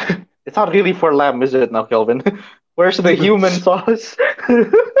 It's not really for lamb, is it now, Kelvin? Where's the human sauce?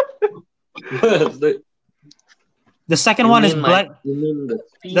 Where's the? The second You one is mean my? Black. You mean the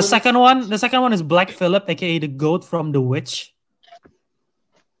The semen? second one is Black Phillip, aka the goat from The Witch.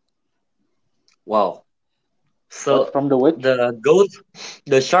 Wow. What So from the witch? the goat,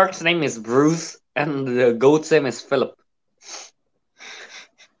 the shark's name is Bruce, and the goat's name is Philip.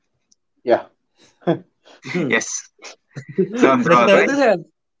 Yeah. Yes. Sounds The about third, right.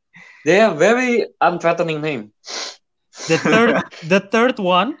 They have very unthreatening name. the third,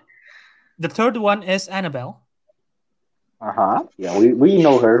 the third one is Annabelle, Uh-huh. Yeah, we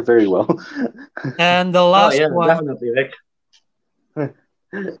know her very well. and the Oh last yeah, one, definitely. Like,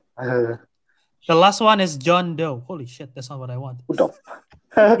 Uh, the last one is John Doe. Holy shit, that's not what I want. who the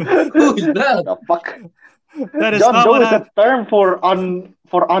who is that? the fuck? That is John not Doe what is I. a term for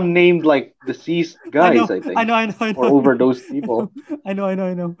unnamed like deceased I guys, know, I I think, know, I know, I or know, overdosed people. I know.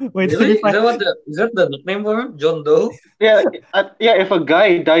 Wait, let Really? me Is find. that what the? Is that the nickname for him? John Doe? Yeah, yeah. If a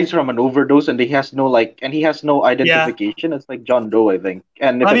guy dies from an overdose and he has no Yeah, identification, it's like John Doe, I think.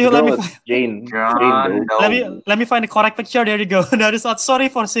 And if let it's me let me girl, it's find. Jane John Doe. Doe. Let me find the correct picture. There you go. That is not. Sorry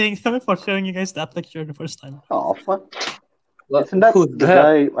for seeing for showing you guys that picture the first time. Oh fuck! What? Isn't that Who's the that?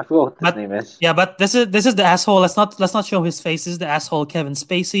 guy? I forgot what his But name is. yeah, but this is the asshole. Let's not show his face. This is the asshole Kevin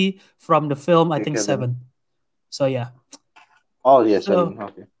Spacey from the film I Okay, think Kevin. Seven. So yeah. Oh yeah, So 7.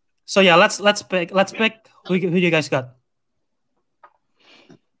 Okay. so yeah, let's pick who you guys got.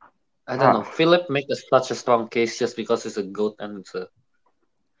 I don't know. Ah, Philip make such a strong case just because it's a goat and it's a.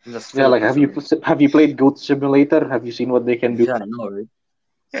 Just yeah. Like, Philip for me. have you played Goat Simulator? Have you seen what they can do? Yeah, I know, right?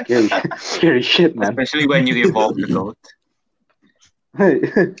 Scary, scary shit, man. Especially when you evolve the goat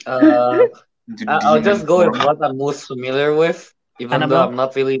Uh, into I'll demon just go with form. what I'm most familiar with, even though I'm Annabelle,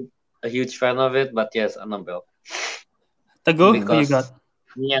 not really a huge fan of it. But yes, Annabelle, Tago, who you got? because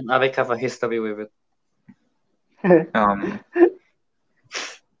me and Arik have a history with it. Um,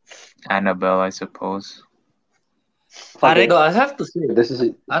 Annabelle, I suppose. Fuck it. Arik, Though I have to say, This is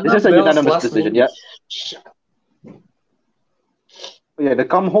a Annabelle's unanimous last decision. name Yeah, is yeah. The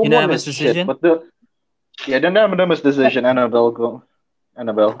come home one unanimous is shit, decision. but the unanimous decision. Annabelle.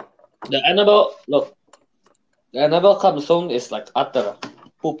 the Annabelle. Look, the Annabelle comes home is like utter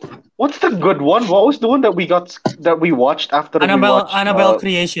poop. What's the good one? What was the one that we watched after we watched Annabelle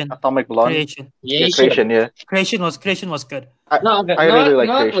creation. Atomic Blonde? Creation. Yeah, Creation. Creation. Yeah, Creation was good. I No, okay. I You know really what? You like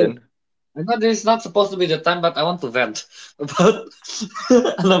know what? Wait. Creation. I know this is not supposed to be the time, but I want to vent about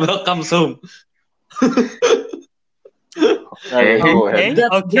Annabelle comes home. Okay, Okay. go Okay, ahead.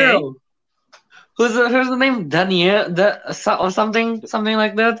 That okay. girl. Who's the name? Danielle, or something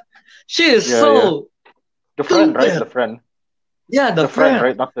like that. She is Yeah, yeah. so The friend, right? stupid. The friend. Yeah, the The friend, friend.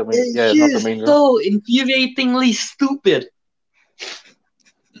 right? Not the main. And Yeah, she not the is main girl. so infuriatingly stupid.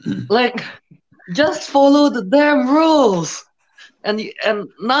 Like, just follow the damn rules, and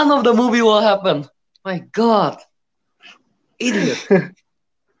none of the movie will happen. My God, idiot.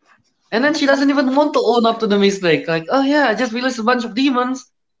 And then she doesn't even want to own up to the mistake. Like, oh yeah, I just released a bunch of demons.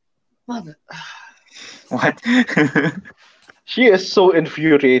 Mother. What? She is so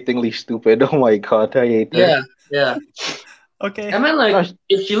infuriatingly stupid. Oh my god, I hate her. Yeah, yeah. Okay. I mean, No, like,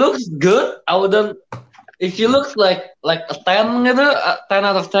 if she looks good, I wouldn't. If she looks like a 10, gitu, a 10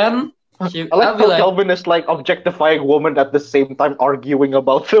 out of 10, I like I'll be how like, Kelvin is like objectifying women at the same time arguing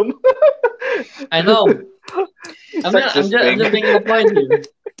about them. I know. Sexist I'm thing. just making a point here.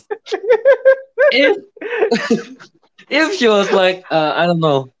 If if she was like, I don't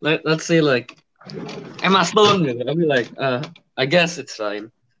know, let's say like Emma Stone, gitu, I'll be like, I guess it's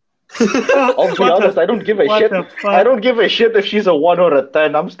fine. I'll be honest, I don't give a what shit. the I fuck? don't give a shit if she's a 1 or a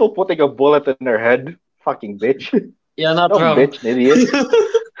 10. I'm still putting a bullet in her head. Fucking bitch. Yeah, not Dumb wrong. bitch, idiot.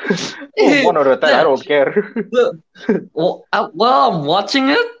 Oh, 1 or a 10, I Yeah, don't care. look, while I'm watching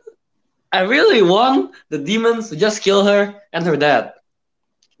it, I really want the demons to just kill her and her dad.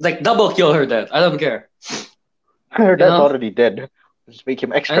 Like double kill her dad. I don't care. Her You dad's know? already dead. Just make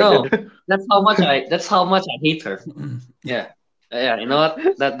him I extra know. dead. That's how much I hate her. Yeah. Yeah, you know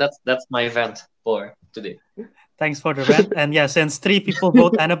what? That's my event for today. Thanks for the rant. And yeah, since three people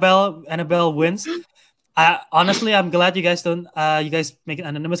vote Annabelle wins. Honestly, I'm glad you guys don't. You guys make it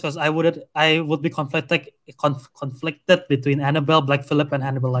anonymous because I would be conflicted between Annabelle, Black Phillip, and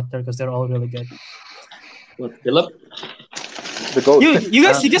Hannibal Lecter because they're all really good. What, Philip? The goat.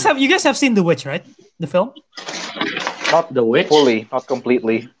 You guys have seen The Witch, right? The film. Not The Witch? fully, not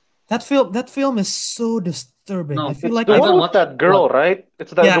completely. That film is so disturbing. No, I feel It's like the I one don't with watch that girl, right?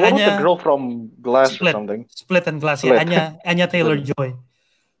 It's the Yeah, one with the Anya girl from Glass or something. Split and Glass. Split. Yeah, Anya Taylor Joy.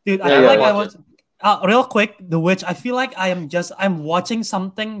 Dude, I Yeah, feel yeah, like yeah. I was real quick. The Witch. I feel like I'm watching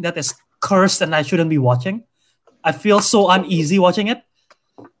something that is cursed and I shouldn't be watching. I feel so uneasy watching it.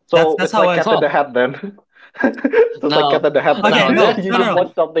 So That's it's how like I Cat in the Hat then. So it's like No. Cat in the Hat. Okay, then. no, You no, just no.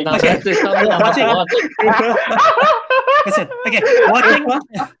 watch something. Now that is something I want to watch. Listen, okay,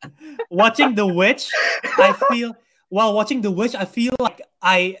 watching The Witch, while watching The Witch, I feel like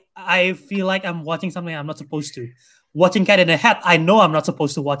I'm watching something I'm not supposed to. Watching Cat in the Hat, I know I'm not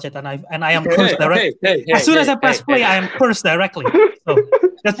supposed to watch it, and I am cursed directly. As soon as I press play, I am cursed directly. So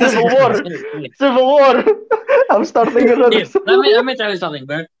that's Civil War. Civil War. I'm starting another. Yes, let me tell you something,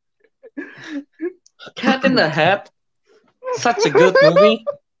 Bert. Cat in the Hat, such a good movie.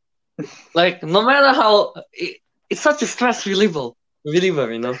 Like, no matter how, it's such a stress reliever,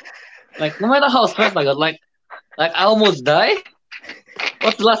 you know. Like, no matter how stressed I got, like I almost die.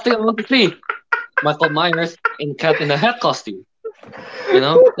 What's the last thing I want to see? Michael Myers in Cat in the Hat costume. You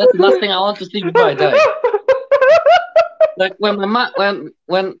know, that's the last thing I want to see before I die. Like when my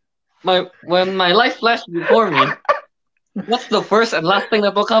life flashed before me, what's the first and last thing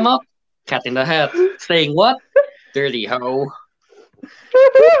that will come up? Cat in the Hat, saying what? Dirty hoe.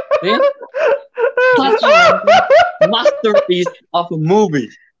 Yeah? Such a masterpiece of a movie.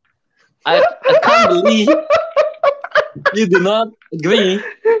 I can't believe you do not agree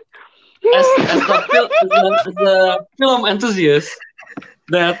as a film enthusiast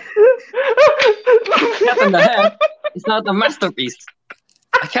that Cat in the Hat is not a masterpiece.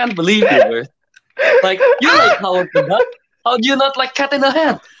 I can't believe you, bro. Like, you like Howard the Duck. How do you not like Cat in the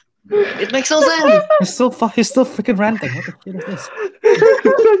Hat? It makes no sense. He's still freaking ranting. What the shit is this?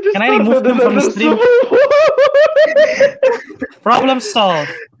 Can I remove him from the stream? Problem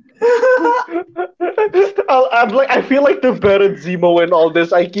solved. I feel like the Barrett Zemo and all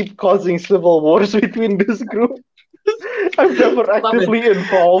this. I keep causing civil wars between this group. I'm never actively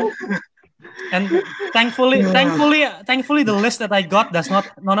involved. And thankfully, the list that I got does not.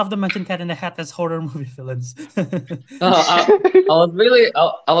 None of them mention Cat in the Hat as horror movie villains. I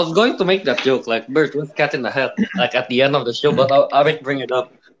was going to make that joke, like, Bert, what's Cat in the Hat, like at the end of the show, but I won't bring it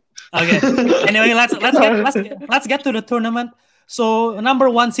up. Okay. Anyway, let's get to the tournament. So number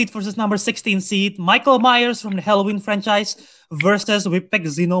 1 seed versus number 16 seed, Michael Myers from the Halloween franchise versus we picked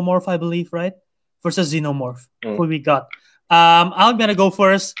Xenomorph, I believe, right? Versus Xenomorph. Who we got? I'm gonna go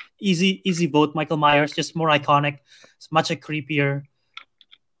first. Easy vote. Michael Myers, just more iconic. It's much creepier.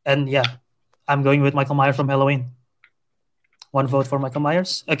 And yeah, I'm going with Michael Myers from Halloween. 1 vote for Michael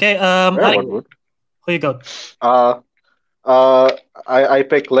Myers. Okay. Alec, who you got? I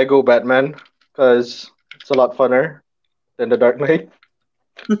pick Lego Batman because it's a lot funner than the Dark Knight.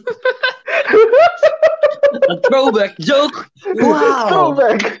 A throwback joke. Wow.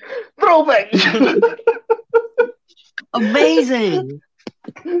 Throwback. Amazing.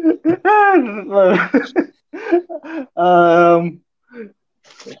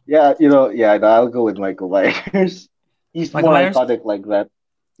 Yeah, I'll go with Michael Myers. He's Michael more Myers? iconic like that.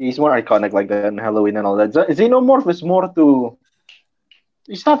 He's more iconic like that in Halloween and all that. Xenomorph is more to.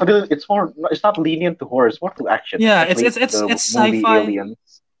 It's not really. It's not lenient to horror. It's more to action. Yeah, especially it's the movie sci-fi.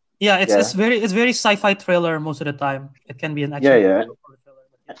 Aliens. Yeah, it's Yeah. very sci-fi thriller most of the time. It can be an action. Yeah.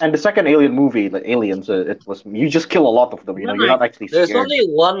 And the second Alien movie, like Aliens, it was you just kill a lot of them. You're not actually scared. There's only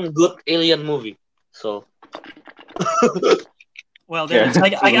one good alien movie, so. Well, Yeah.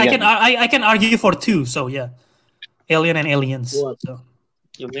 I can argue for 2. So yeah, Alien and Aliens. What? So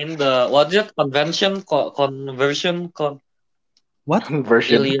You mean the what's it? Convention, conversion, what?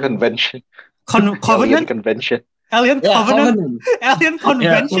 Version Alien. convention. Covenant? Alien convention. Alien Yeah, Covenant? Alien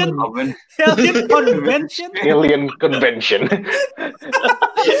Convention? Covenant. Alien Convention? Alien convention.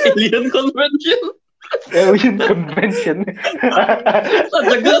 Alien Convention. Alien convention.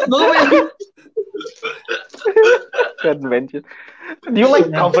 Such a good movie. Convention. Do you like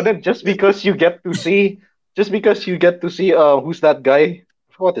Covenant just because you get to see? Who's that guy?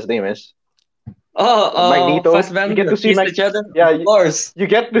 I forgot what his name is. Magneto. Fassbender, You get to see kiss each other. Yeah, Of course. You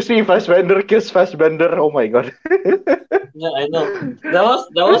get to see Fassbender kiss Fassbender. Oh my god. Yeah, I know. That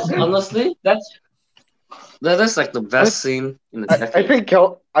was honestly that is like the best scene in the I decade.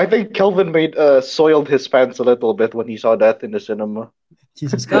 think Kelvin made soiled his pants a little bit when he saw that in the cinema.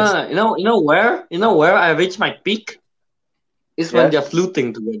 Jesus Christ. You know where I reached my peak is when Yes. they're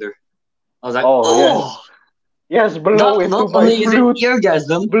fluting together. I was like, Oh, yes. oh, Yes, blow not into my only is it flute.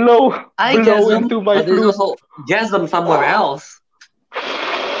 eargasm, Blow eyegasm, into my but there's flute. also gasm somewhere else.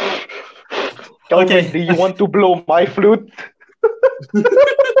 Kelvin, Okay. do you want to blow my flute?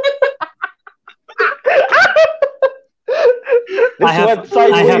 I This have- went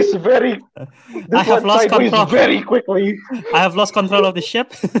sideways very. I This have went lost sideways control. very quickly. I have lost control of the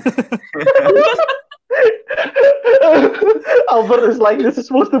ship. Albert is like, this is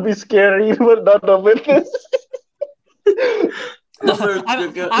supposed to be scary, but none of it is. Albert,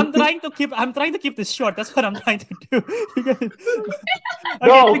 I'm trying to keep this short. That's what I'm trying to do. Okay,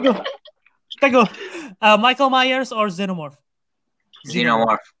 No. Tego. Michael Myers or Xenomorph?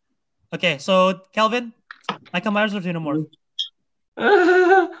 Xenomorph. Okay, so Kelvin, Michael Myers or Xenomorph?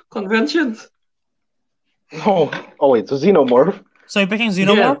 Conventions. Oh wait, so Xenomorph. So you're picking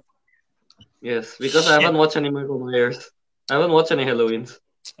Xenomorph? Yes, because I Shit. haven't watched any Michael Myers. I haven't watched any Halloweens.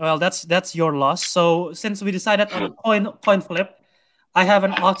 Well, that's your loss. So since we decided on a coin flip, I have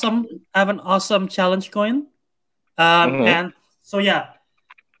an awesome challenge coin. And so yeah,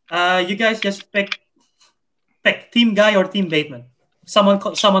 you guys just pick Team Guy or Team Bateman. Someone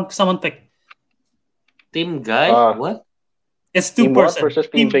pick. Team Guy? What? It's two Team what person versus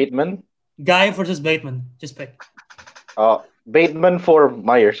Team Bateman? Guy versus Bateman. Just pick. Bateman for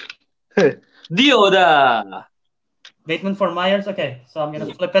Myers. Dioda! Bateman for Myers. Okay, so I'm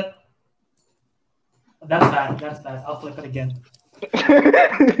gonna flip it. That's bad. I'll flip it again.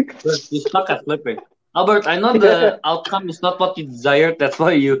 You stuck at flipping. Albert, I know the outcome is not what you desired. That's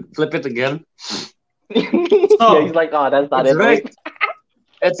why you flip it again. Yeah, he's like, oh, that's not It's it. rigged.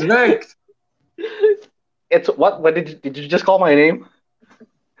 It's rigged. It's what? What did you just call my name?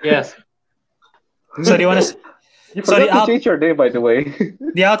 Yes. So do you want to? You So forgot the to change your name, by the way.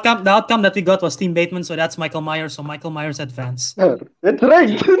 The outcome that we got was Team Bateman, so that's Michael Myers. So Michael Myers advanced. It's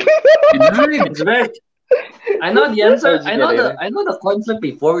rigged. It's rigged. I know the answer. I was I know the coin flip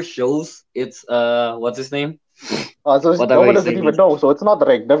before shows. It's what's his name? So What no am I one doesn't saying? even know, so it's not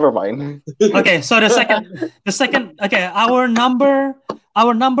rigged. Never mind. Okay, so the second. Okay, our number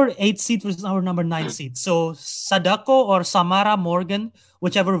 8 seat versus our number 9 seat. So Sadako or Samara Morgan,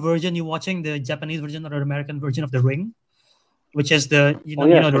 whichever version you're watching, the Japanese version or the American version of The Ring, which is the you know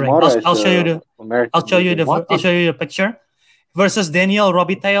the ring. I'll show you the American I'll show you the What I'll is- show you the picture. Versus Daniel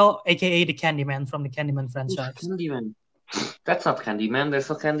Robitaille, aka the Candyman from the Candyman franchise. Candyman. That's not Candyman. There's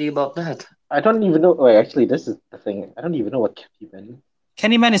no candy about that. I don't even know. Wait, actually, this is the thing. I don't even know what Candyman.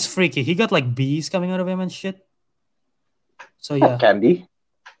 Candyman is freaky. He got like bees coming out of him and shit. So yeah. Candy.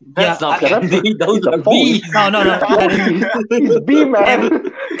 That's Yeah, not I- candy. Those It's a are phone. bees. No. He's B man.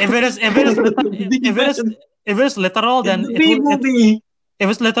 If it is literal, then It's a bee movie. if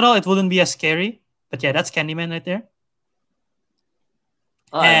it's literal, it wouldn't be as scary. But yeah, that's Candyman right there.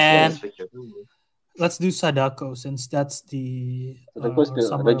 Oh, I see And- this picture. Let's do Sadako since that's the That was the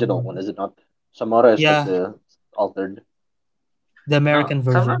Samara original one. one, is it not? Samara is Yeah. like the altered. The American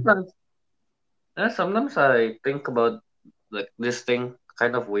version. Sometimes I think about like this thing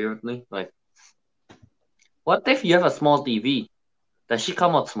kind of weirdly. Like, what if you have a small TV? Does she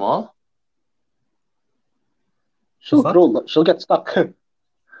come out small? She'll fuck? grow. She'll get stuck.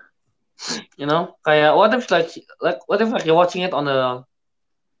 You know, kaya what if what if you're watching it on a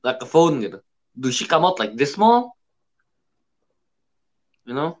phone gitu? Do she come out like this small?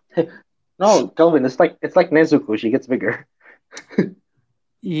 You know? No, Kelvin, it's like Nezuko. She gets bigger.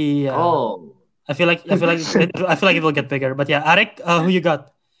 Yeah. Oh. I feel like it will get bigger. But yeah, Arik, who you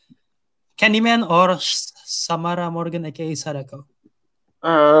got? Candyman or Samara Morgan, aka Sadako?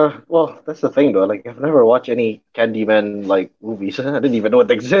 Well, that's the thing though. Like, I've never watched any Candyman like movies. I didn't even know it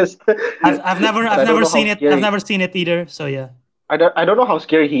exists. I've never I don't know seen how it. scary- I've never seen it either. So yeah. I don't know how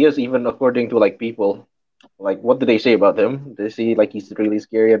scary he is, even according to like people. Like, what do they say about him? They say like he's really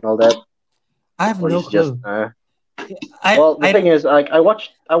scary and all that, I have or no he's just. clue. Well, the thing is, like, I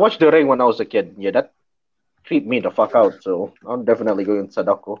watched The Ring when I was a kid. Yeah, that creeped me the fuck out. So I'm definitely going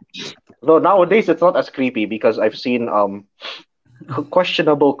Sadako. Though nowadays it's not as creepy because I've seen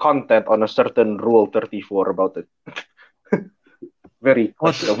questionable content on a certain Rule 34 about it. Very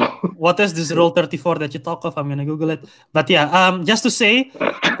questionable. What is this Rule 34 that you talk of? I'm gonna Google it. But yeah, just to say,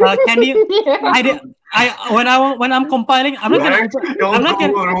 can you? When I'm compiling, I'm not gonna. I'm not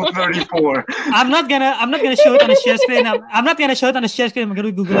gonna. Rule 34. I'm not gonna show it on the share screen. I'm not gonna show it on the share screen. I'm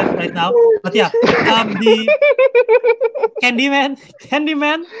gonna Google it right now. But yeah, the Candyman.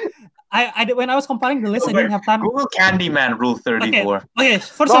 when I was compiling the list, I didn't have time. Google Candyman Rule 34. Okay.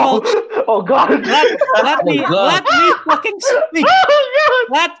 First of all, Oh God. let me God. fucking speak. Oh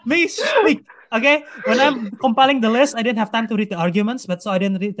Let me speak. Okay, when I'm compiling the list, I didn't have time to read the arguments, but so I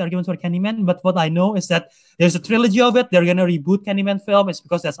didn't read the arguments for Candyman. But what I know is that there's a trilogy of it. They're gonna reboot Candyman film. It's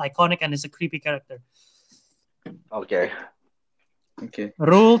because that's iconic and it's a creepy character. God. Okay. Okay.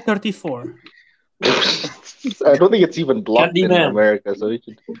 Rule 34. I don't think it's even blocked in Candyman. America, so you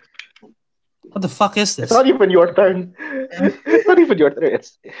should... What the fuck is It's this? not even your turn. It's not even your turn.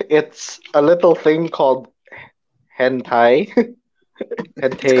 It's a little thing called hentai.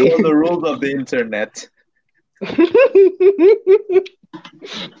 It's called the Hentai. rules of the internet.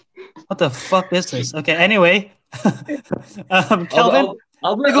 What the fuck is this? Okay, anyway. Kelvin,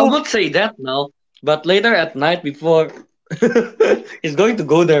 I would say that now, but later at night before he's going to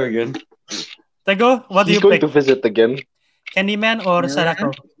go there again. Tego, what do He's you going pick? to visit again. Candyman or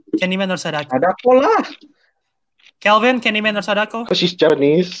Sadako? Candyman or Sadako? Sadako lah. Kelvin, Candyman or Sadako? Because she's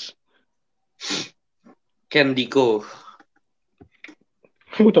Japanese. Candico.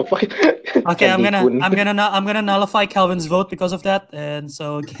 Who the fuck? Okay, I'm Candy-kun. gonna nullify Calvin's vote because of that, and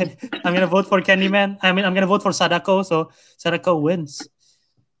so I'm gonna vote for Candyman. I'm gonna vote for Sadako, so Sadako wins.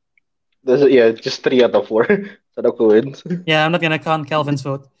 Just 3 out of 4. Sadako wins. Yeah, I'm not gonna count Calvin's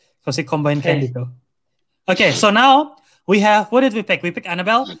vote because he combined Okay. Candico. Okay, so now we have, what did we pick? We picked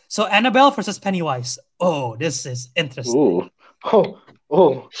Annabelle. So Annabelle versus Pennywise. Oh, this is interesting. Ooh. Oh.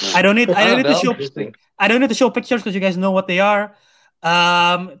 I don't need to Annabelle. show Interesting. pictures because you guys know what they are.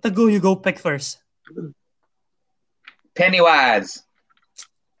 Tagu, you go pick first. Pennywise.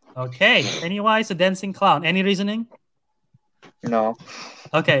 Okay, Pennywise, a dancing clown. Any reasoning? No.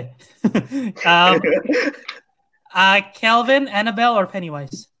 Okay. Calvin, Annabelle, or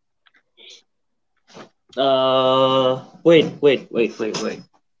Pennywise? Wait.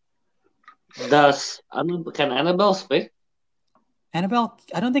 Can Annabelle speak? Annabelle,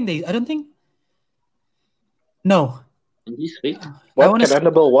 I don't think. No. Can he speak? What? wanna Can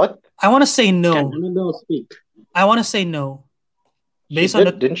Annabelle what? I want to say Can no. Annabelle speak? I want to say no.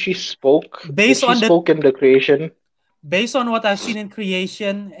 Didn't she spoke? based on the- spoke in the creation? Based on what I've seen in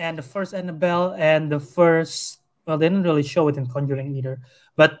Creation and the first Annabelle and the first, well, they didn't really show it in Conjuring either.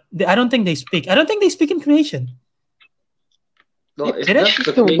 But I don't think they speak. I don't think they speak in Creation. No, it's Did it? just She's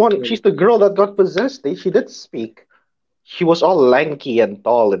the the one. creature. She's the girl that got possessed. She did speak. She was all lanky and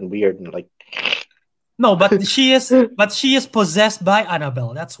tall and weird and like. No, but she is possessed by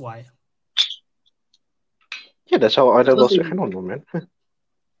Annabelle. That's why. Yeah, that's how Annabelle. Doesn't- I don't know, man.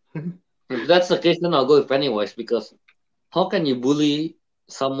 If that's the case, then I'll go with Pennywise because how can you bully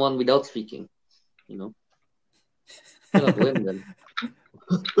someone without speaking? You know, cannot win then.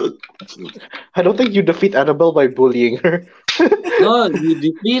 I don't think you defeat Annabelle by bullying her. No, you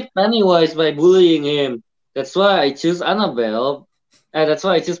defeat Pennywise by bullying him. That's why I choose Annabelle. And that's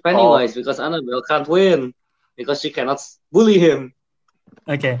why I choose Pennywise because Annabelle can't win because she cannot bully him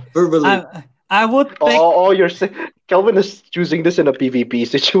Okay. verbally. I would pick. You're saying Kelvin is choosing this in a PvP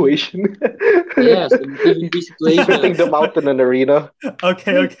situation. Yes, in PvP Putting situation. them out in an arena.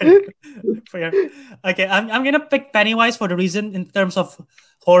 Okay. Fair. Okay, I'm gonna pick Pennywise for the reason in terms of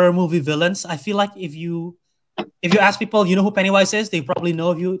horror movie villains. I feel like if you ask people, you know who Pennywise is, they probably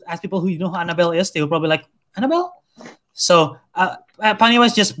know. If you ask people who you know who Annabelle is, they will probably like Annabelle. So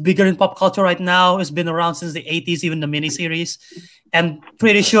Pennywise just bigger in pop culture right now. It's been around since the 80s, even the miniseries. And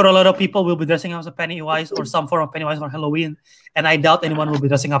pretty sure a lot of people will be dressing up as a Pennywise or some form of Pennywise for Halloween. And I doubt anyone will be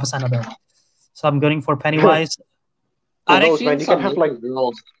dressing up as Annabelle. So I'm going for Pennywise. Who Alex, knows, man? You can have like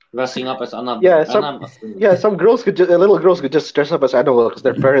girls dressing up as Annabelle. Yeah, some girls little girls could just dress up as Annabelle because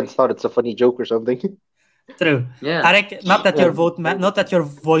their parents thought it's a funny joke or something. True. Yeah. Arek, not that your not that your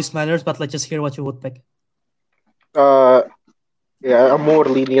voice matters, but let's just hear what you would pick. Yeah, I'm more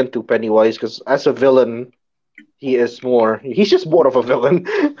lenient to Pennywise because as a villain, he's just more of a villain.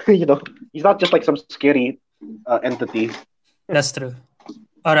 You know, he's not just like some scary entity. That's true.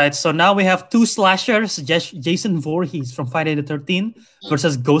 All right, so now we have two slashers: Jason Voorhees from Friday the 13th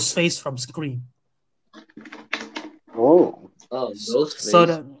versus Ghostface from Scream. Oh,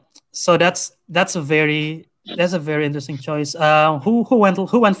 Ghostface. So that's a very interesting choice.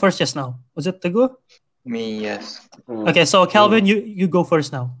 Who went first just now? Was it Tagu? Me, yes. Okay, so Calvin, you go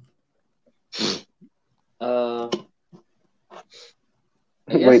first now.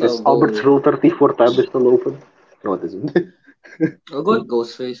 Wait, is Albert's Rule 34 tab is still open? No, it isn't. I'll go with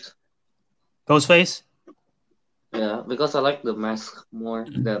Ghostface. Ghostface? Yeah, because I like the mask more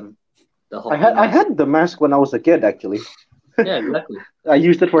than the Hulk. I had the mask when I was a kid, actually. Yeah, exactly. I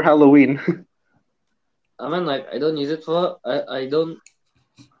used it for Halloween. I mean, like, I don't use it for... I don't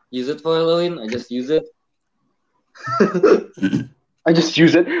use it for Halloween. I just use it. I just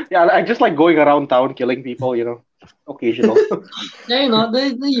use it. Yeah, I just like going around town killing people. Occasional. Yeah,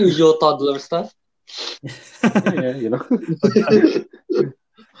 the usual toddler stuff. Yeah.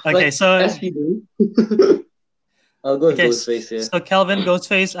 Okay, Like, so as we do. I'll go with Ghostface, yeah. So Calvin,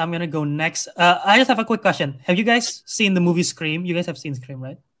 Ghostface. I'm gonna go next. I just have a quick question. Have you guys seen the movie Scream? You guys have seen Scream,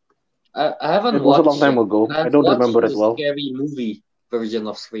 right? I haven't It was a watched long time it. ago. I I've don't watched remember it the well. scary movie version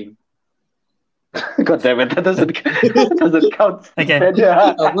of Scream. God damn it! That doesn't count. Okay.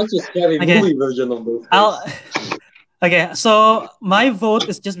 I've watched the scary Okay. movie version of Ghostface. Okay, so my vote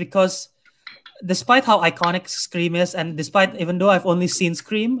is just because despite how iconic Scream is, and despite even though I've only seen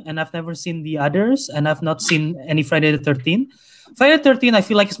Scream and I've never seen the others, and I've not seen any Friday the 13th, Friday the 13th I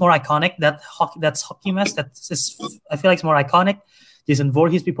feel like it's more iconic. That's hockey mess. I feel like it's more iconic. Jason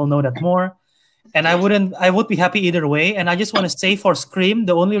Voorhees, people know that more, and I would be happy either way. And I just want to say for Scream,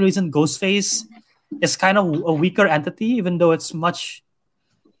 the only reason Ghostface is kind of a weaker entity, even though it's much.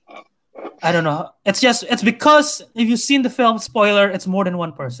 I don't know. It's because if you've seen the film, spoiler, it's more than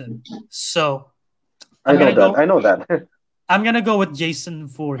one person. So I know that. I'm gonna go with Jason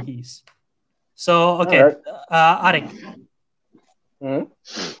Voorhees. So okay, Alright. Arik, Hmm?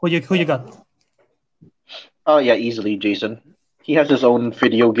 who you got? Oh yeah, easily Jason. He has his own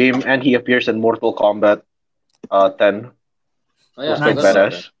video game and he appears in Mortal Kombat 10. Oh, yeah, Looks Nice. like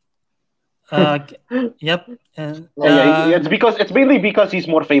badass. Yep. It's mainly because he's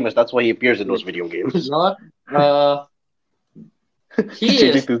more famous. That's why he appears in those video games. Not. He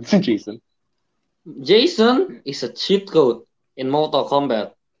Changing is. to Jason. Jason is a cheat code in Mortal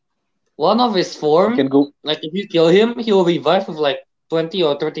Kombat. One of his form, Can go. like if you kill him, he will revive with like 20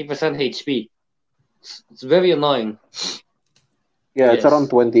 or 30% HP. It's very annoying. Yeah, it's Yes. around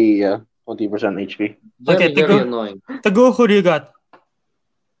 20% HP. Very, Okay, very Tigo. annoying. Tago, who do you got?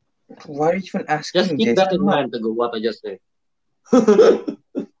 Why are you even asking? Just keep Jason? that in mind to go what I just said.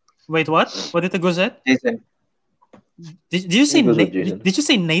 Wait, what? What did Tago say? Jason. Did you say He goes with Jason. Did you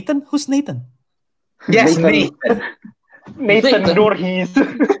say Nathan? Who's Nathan? Yes, Nathan. Nathan. Nathan Voorhees.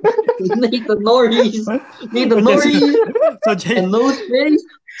 Nathan Norris. Nathan Norris. So And no space.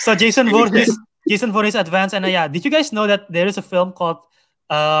 So Jason Voorhees advanced, and yeah, did you guys know that there is a film called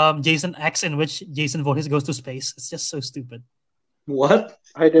Jason X in which Jason Voorhees goes to space? It's just so stupid. What?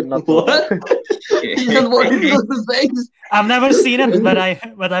 I did not know. What? Nathan Norris goes to space. I've never seen it,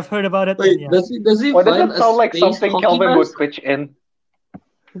 but I've heard about it. Wait, and yeah. does he Why does find it sound a like space something hockey Kelvin would mask? pitch in?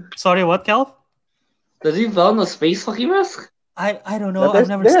 Sorry, what, Cal? Does he found a space hockey mask? I don't know. That I've is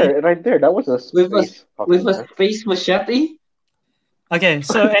never seen. right there. That was a With a- space. With a space machete? Okay,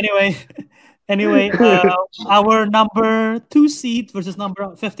 so anyway, our number 2 seed versus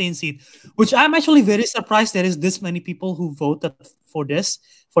number 15 seed, which I'm actually very surprised there is this many people who voted for this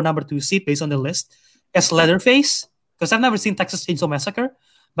for number 2 seed based on the list. As Leatherface, because I've never seen Texas Chainsaw Massacre,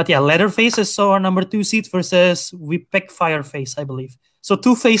 but yeah, Leatherface is so our number 2 seed versus we pick Fireface, I believe. So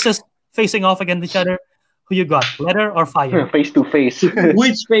 2 faces facing off against each other. Who you got, Leather or Fire? Face to face.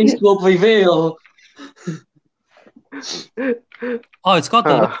 Which face will prevail? Oh, it's called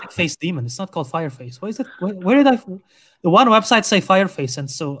the Lipstick Face Demon. It's not called Fireface. What is it? Where did I? The one website say Fireface, and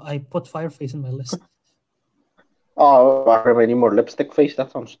so I put Fireface in my list. Oh, I have any more lipstick face?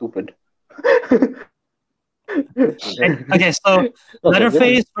 That sounds stupid. Okay, so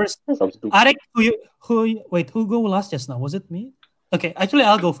Leatherface versus That sounds stupid. Arik. Who go last just now? Was it me? Okay, actually,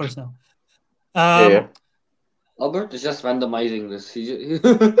 I'll go first now. Yeah. Albert is just randomizing this.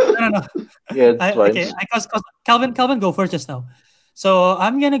 No. Yeah, it's fine. Okay, because Calvin go first just now. So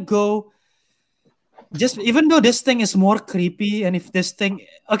I'm gonna go. Just even though this thing is more creepy, and if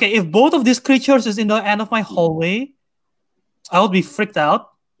both of these creatures is in the end of my hallway, I would be freaked out.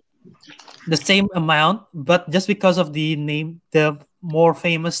 The same amount, but just because of the name, the more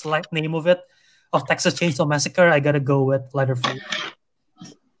famous name of it, of Texas Chainsaw Massacre, I gotta go with Leatherface.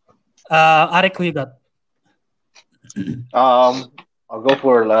 Arik, who you got? I'll go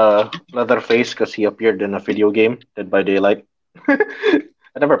for Leatherface because he appeared in a video game, Dead by Daylight.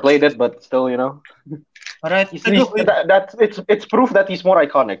 I never played it, but still, All right, it's proof that he's more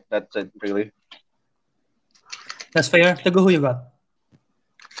iconic. That's it, really. that's fair. Tago, who you got?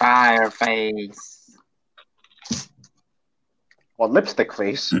 Fireface. Well, lipstick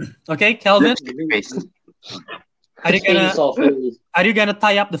face. Okay, Calvin, Face. are you gonna Chainsaw face. are you gonna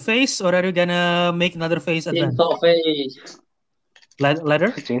tie up the face or are you gonna make another face advance? Chainsaw face.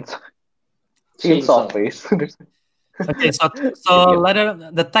 Leather. Chainsaw face. Okay, so leather,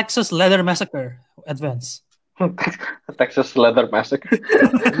 the Texas Leather Massacre advance. Texas Leather Massacre.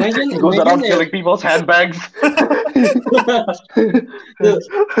 Imagine, He goes around imagine killing people's handbags. Dude,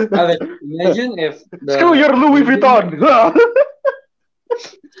 I mean, imagine if Screw your Louis Vuitton.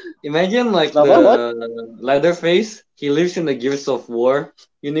 imagine like Now, the what? Leatherface. He lives in the Gears of War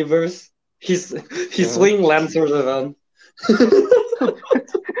universe. He's Mhm. swinging lancers around.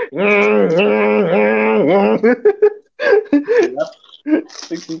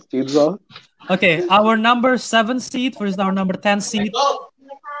 Texas Chainsaw. Okay, our number 7 seed versus our number 10 seed.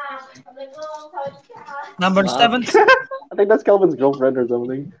 Number Uh, 7. I think that's Calvin's girlfriend or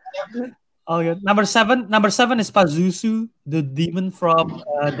something. Oh, yeah. Number 7 is Pazuzu, the demon from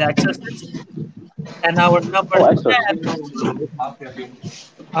The Exorcist. And Oh, Exorcist.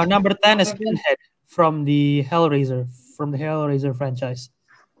 our number 10 is Pinhead from the Hellraiser franchise.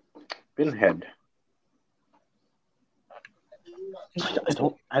 Pinhead.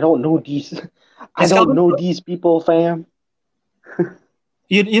 I don't know these. I don't know these people, fam.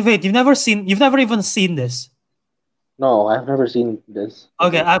 You've never even seen this. No, I've never seen this.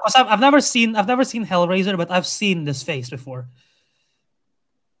 Okay, because I've never seen Hellraiser, but I've seen this face before.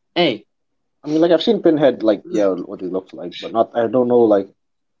 hey, I mean, like I've seen Pinhead, like what he looks like, but not. I don't know like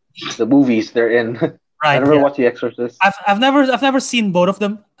the movies they're in. I Right. never Yeah. watched The Exorcist. I've never seen both of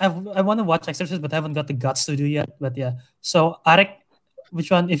them. I want to watch Exorcist, but I haven't got the guts to do yet. But yeah. So Arek, which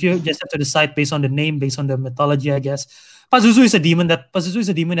one? If you just have to decide based on the name, based on the mythology, I guess. Pazuzu is a demon that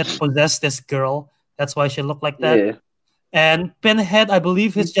possessed this girl. That's why she looked like that. Yeah. And Pinhead, I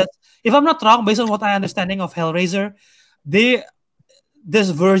believe, is just, if I'm not wrong, based on what I understanding of Hellraiser, this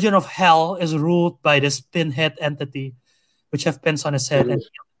version of hell is ruled by this Pinhead entity, which have pins on his head,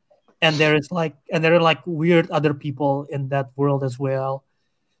 and there are like weird other people in that world as well.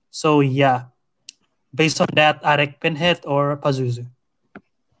 So yeah, based on that, Arek, Pinhead or Pazuzu.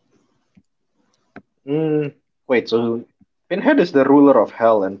 Wait, so Pinhead is the ruler of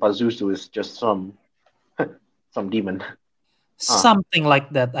hell, and Pazuzu is just some demon. Something like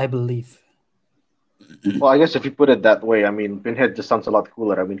that, I believe. Well, I guess if you put it that way, I mean, Pinhead just sounds a lot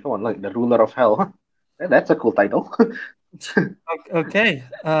cooler. I mean, come on, like the ruler of hell. That's a cool title. Okay.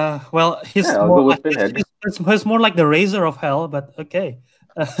 Well, he's Yeah, I'll more go with like Pinhead. he's more like the Razor of Hell, but okay.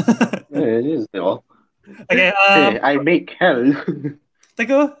 Yeah, it is, though. Okay. Hey, I make hell.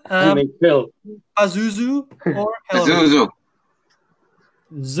 Tego, I make Phil. Pazuzu or Hellraiser? Zuzu.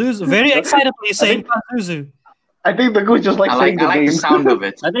 Zuzu. Very excitedly saying Pazuzu. I think the good just likes I saying like the name. the sound of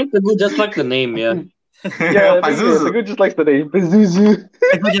it. I think the good just like the name, yeah. Yeah, I think the Pazuzu. good just likes the name. Pazuzu.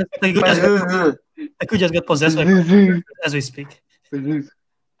 Pazuzu. Taku just got possessed by Pazuzu. as we speak. Pazuzu.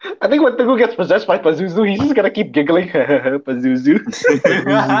 I think when Tagu gets possessed by Pazuzu, he's just gonna keep giggling. Pazuzu.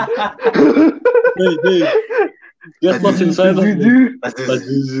 Hey. Guess what's inside of me?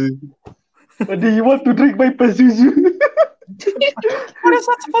 Pazuzu. Do you want to drink my Pazuzu? What is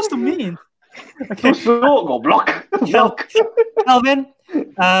that supposed to mean? Okay, So, go block. Block. Alvin,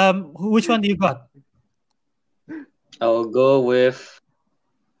 which one do you got? I'll go with.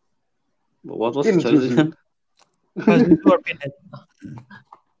 What was the choice again? Pazuzu or Pinhead?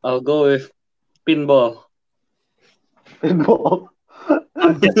 I'll go with Pinball. Pinball.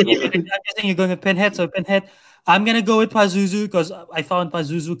 I'm guessing you're going with Pinhead. So Pinhead, I'm gonna go with Pazuzu because I found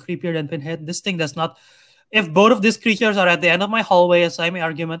Pazuzu creepier than Pinhead. This thing does not. If both of these creatures are at the end of my hallway as I'm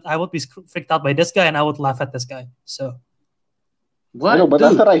argument, I would be freaked out by this guy and I would laugh at this guy. So What? I know, but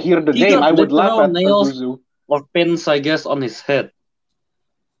Dude, after I hear the he name, got I would laugh literal at nails Pazuzu. or pins, I guess, on his head.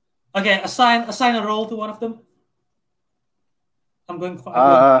 okay, assign a role to one of them. I'm going.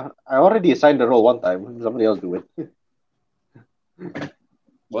 I already assigned the role one time. Somebody else do it.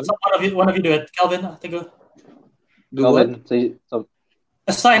 What? So one of you do it. Calvin, take a Do what? Calvin, say so.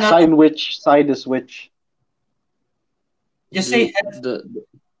 assign. Assign which side is which. Just say heads.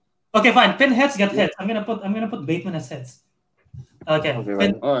 Okay, fine. Pinheads get heads. I'm gonna put Bateman as heads. Okay. Okay,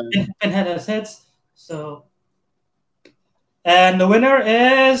 right. Alright. Pinhead as heads. So, and the winner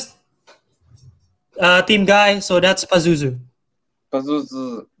is Team Guy. So that's Pazuzu.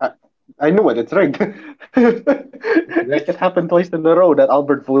 Pazuzu. I knew it. It's rigged. It happened twice in a row that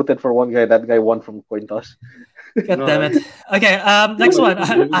Albert voted for one guy. That guy won from coin toss. God No. damn it. Okay. Next one.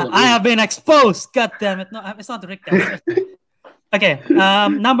 I have been exposed. God damn it. No, it's not rigged. Okay.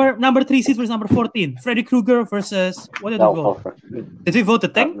 Number 3 seats versus number 14. Freddy Krueger versus what did we vote? Did we vote the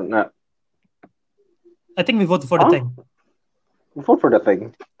thing? I think we voted for the thing. Vote for the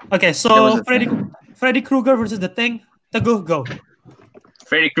thing. Okay, so Freddy Krueger versus the thing. Tagu, go.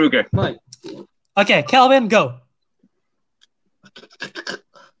 Freddy Krueger. Mike. Okay, Calvin, go.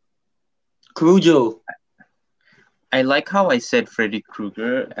 Cujo. I like how I said Freddy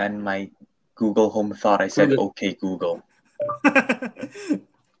Krueger and my Google Home thought I said Krueger. okay Google.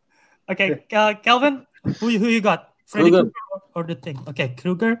 Okay, Calvin, who you got? Freddy Krueger. Krueger or the thing? Okay,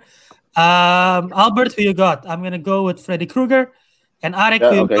 Krueger. Albert, who you got? I'm gonna go with Freddy Krueger. And Arek, who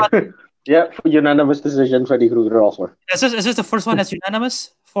Yeah, you okay. got? Yeah, unanimous decision, Freddy Krueger also. Is this the first one that's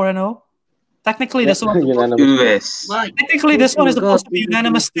unanimous? 4-0. Technically, Yeah, this one. unanimous. US. Technically, this one is Oh, God, supposed to be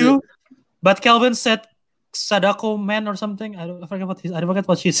unanimous too. But Kelvin said Sadako Man or something. I forget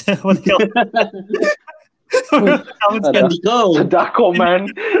what she said. What Kelvin said. Candy go. Sadako man.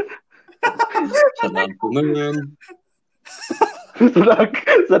 Sadako man.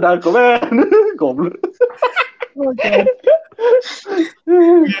 Sadako man. Goblin. Okay.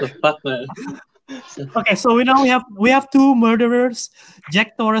 The fuck, man. Okay, so we have two murderers.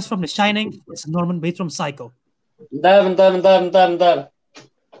 Jack Torres from The Shining. It's Norman Bates from Psycho. Bentar.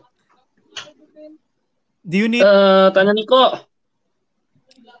 Do you need? Tanya Nico.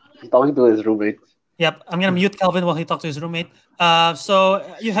 He's talking to his roommate. Yep, I'm gonna mute Calvin while he talks to his roommate. So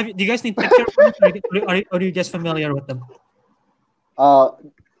do you guys need pictures? Or are you guys familiar with them?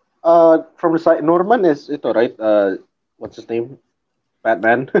 From the side, Norman is it right? What's his name?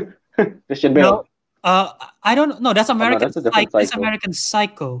 Batman. Christian Bale. No, I don't know. That's American. that's a different That's Psycho. American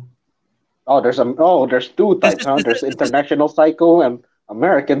Psycho. There's two types, huh? There's International Psycho and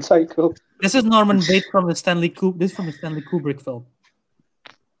American Psycho. This is Norman Bates from the Stanley Kubrick film.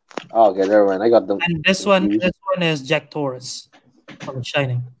 Oh, okay, never mind. I got them. And this one is Jack Torres from The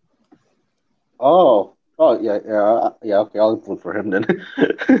Shining. Oh, yeah. Okay, I'll vote for him then.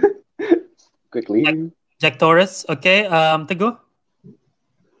 Quickly. Jack Torres. Okay. Tego.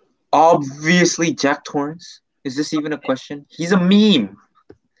 Obviously, Jack Torrance. Is this even a question? He's a meme.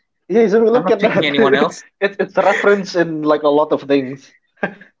 Yeah, so look I'm not at that. picking anyone else. It's a reference in like a lot of things.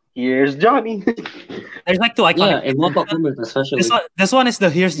 Here's Johnny. There's like two iconic. Yeah, in Mortal Kombat especially. This one is the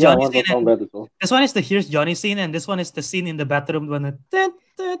Here's Yeah, Johnny one scene. was on that as well. This one is the Here's Johnny scene, and this one is the scene in the bathroom when it. No,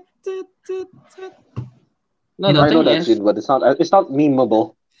 I the know thing that is, scene, but it's not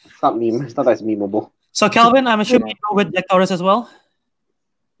memeable. It's not meme. It's not as memeable. So Calvin, I'm assuming you go with Jack Torres as well.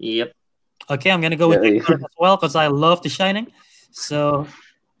 yep. Okay, I'm gonna go with Yeah, Jack Torres as well because I love The Shining. So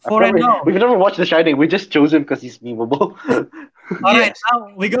We've never watched The Shining. We just chose him because he's memeable. All right, Yes.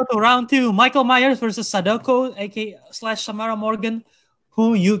 now we go to round 2. Michael Myers versus Sadako, aka / Samara Morgan.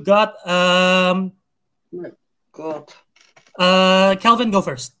 Who you got? God. Calvin, go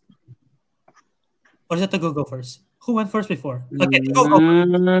first. Or is it to go first? Who went first before? Okay, go.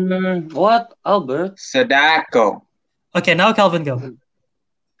 What, Albert? Sadako. Okay, now Calvin, go.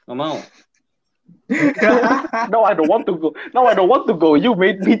 Come on. No, I don't want to go. No, I don't want to go. You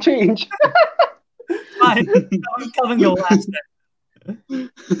made me change. Fine. Calvin, go last.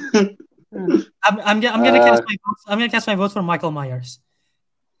 I'm gonna cast my votes. I'm gonna cast my votes for Michael Myers.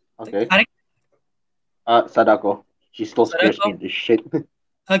 Okay. Arek? Sadako. She still scares me Sadako? to shit.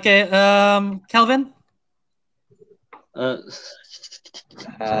 Okay, Calvin. That's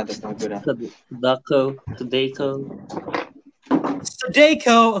not good.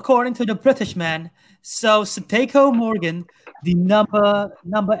 Sadako, according to the British man. So Sadako Morgan, the number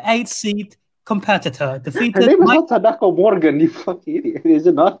 8 seed competitor, Her defeated. name is not Sadako Morgan, you fucking idiot. Is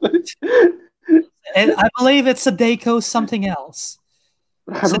it not? And I believe it's Sadako something else.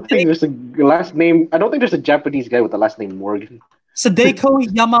 I don't think there's a last name. I don't think there's a Japanese guy with the last name Morgan. Sadako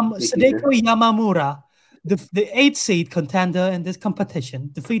Yamamura, the 8th seed contender in this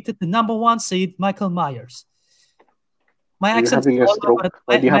competition, defeated the number 1 seed Michael Myers. My Are you accent's having a all stroke? over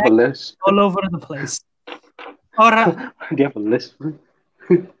Why do you have a list? all over the place. All right. Why do you have a list?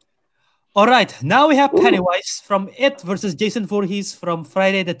 All right, now we have Pennywise from It versus Jason Voorhees from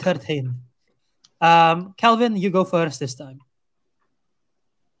Friday the 13th. Calvin, you go first this time.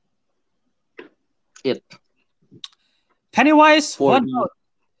 It. Pennywise, For one me. vote.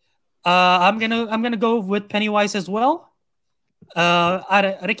 I'm gonna go with Pennywise as well.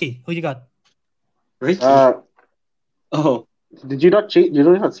 Ricky, who you got? Ricky. Oh, Did you not change? Did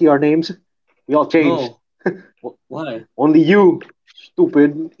you not see our names? We all changed. no. Why? Only you,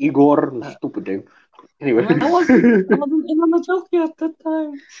 stupid Igor, stupid name. Anyway. I wasn't in on the joke at that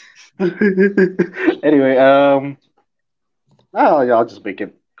time. Anyway, I'll just make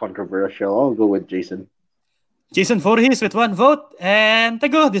it controversial. I'll go with Jason. Jason Voorhees with 1 vote, and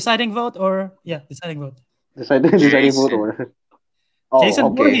Tego, deciding vote deciding vote. Deciding vote or. Oh, Jason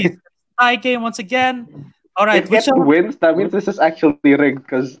okay. Voorhees, tie game once again. All right, If it wins, that means this is actually rigged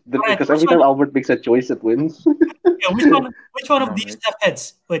because every time Albert makes a choice, it wins. which one of these have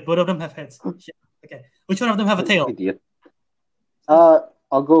heads? Wait, both of them have heads. Shit. Okay, which one of them have a tail? Idiot. I'll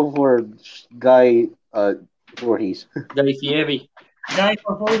go for Guy Voorhees. Guy Fieri. Guy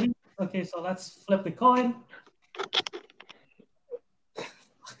for Voorhees. Okay, so let's flip the coin.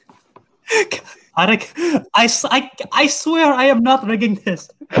 Arek, I swear I am not rigging this.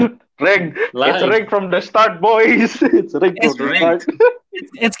 Rigged. It's Live. rigged from the start, boys. It's rigged It's from the rigged. start.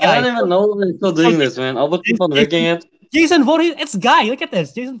 It's I Guy. don't even know why I'm still doing this, man. I will keep on rigging it. Jason Voorhees. It's Guy. Look at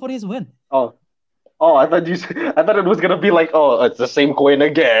this. Jason Voorhees win. Oh, I thought I thought it was gonna be like, oh, it's the same coin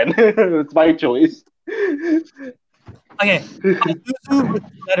again. It's my choice. Okay. Pazuzu with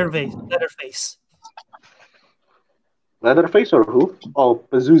Leatherface. Leatherface or who? Oh,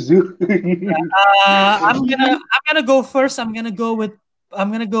 Pazuzu. I'm gonna go first. I'm gonna go with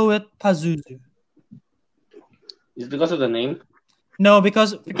Pazuzu. It's because of the name. No,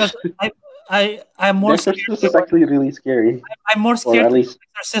 because I'm more This scared. is actually really scary. I'm more Or scared at of least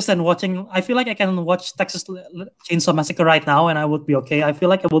Exorcist than watching. I feel like I can watch Texas Chainsaw Massacre right now, and I would be okay. I feel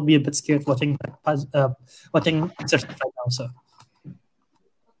like I would be a bit scared watching Exorcist right now. So,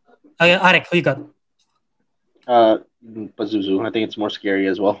 Arek, who you got? Pazuzu. I think it's more scary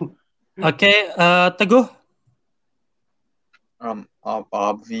as well. Okay, Tagu.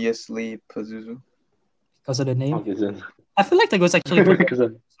 Obviously Pazuzu. Because of the name. Okay, so- I feel like Tagu is actually good because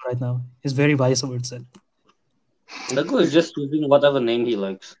of- right now. He's very biased towards it. Dago is just choosing whatever name he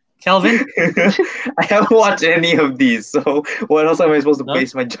likes. Calvin, I haven't watched any of these, so what else am I supposed to Huh?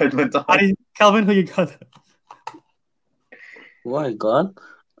 base my judgment on? Calvin, who you got? Oh my god.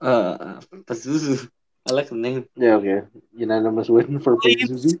 Pazuzu. I like the name. yeah, okay. Unanimous win for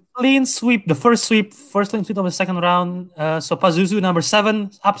Pazuzu. Clean sweep, the first clean sweep of the second round. So Pazuzu, number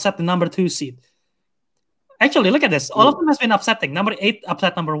 7, upset the number 2 seed. Actually, look at this. All of them has been upsetting. Number 8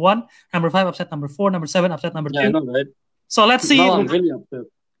 upset number 1, number 5 upset number 4, number 7 upset number 2. Yeah, I know, right? So let's see. No, I'm really upset.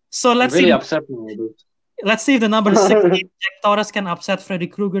 So let's I'm really see. upset now, dude. Let's see if the number 6 seed, Jack Torres, can upset Freddy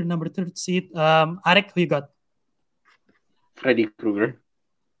Krueger, number 3 seed. Arek, who you got? Freddy Krueger.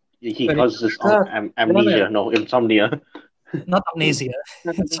 He Freddy causes Krueger. amnesia. No, insomnia. Not amnesia.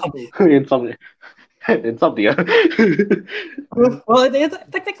 Insomnia. Insomnia. Well,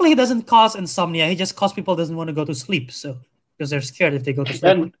 technically, he doesn't cause insomnia. He just causes people doesn't want to go to sleep. So because they're scared if they go to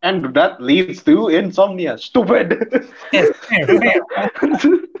sleep. and that leads to insomnia. Stupid. Yeah, fair.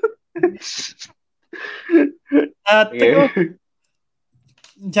 Yeah.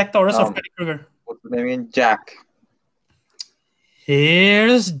 Jack Torres or Um, Freddy Krueger? What's the name again? Jack.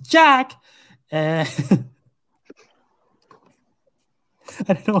 Here's Jack. I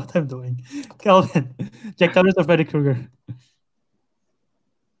don't know what I'm doing. Calvin, Jack Torres or Freddy Krueger?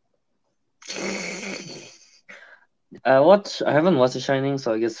 I haven't watched The Shining,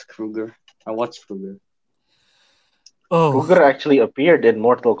 so I guess Krueger. I watched Krueger. Oh, Krueger actually appeared in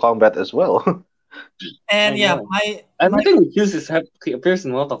Mortal Kombat as well. and I yeah, know. my Everything he chooses appears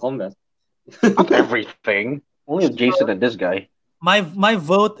in Mortal Kombat. Not everything. Only Jason and this guy. my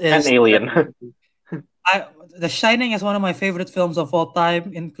vote And is Alien. The Shining is one of my favorite films of all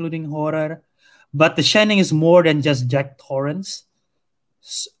time, including horror. But The Shining is more than just Jack Torrance.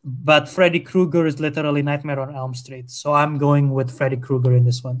 But Freddy Krueger is literally Nightmare on Elm Street. So I'm going with Freddy Krueger in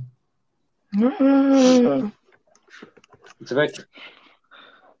this one. It's rigged.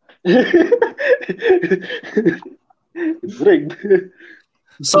 It's rigged.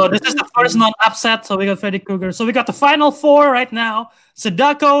 So this is the first non-upset. So we got Freddy Krueger. So we got the final 4 right now.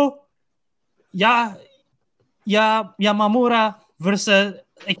 Sadako, Yamamura versus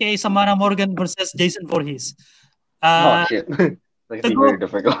aka Samara Morgan versus Jason Voorhees. Oh shit. That's actually very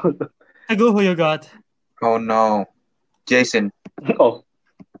difficult. Tagu, who you got? Oh no. Jason. Oh.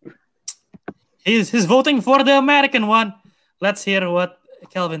 He's voting for the American one. Let's hear what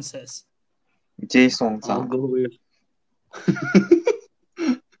Kelvin says. Jason. I'll go with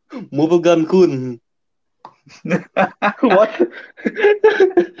Murugan Kun. What?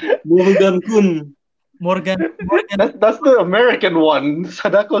 Murugan Kun. Morgan. That's the American one.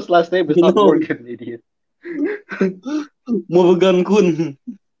 Sadako's last name is not No. Morgan, idiot. Murugan Kun.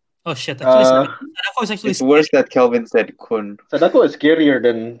 Oh shit! Actually, Uh, Sadako is actually It's worse that Kelvin said Kun. Sadako is scarier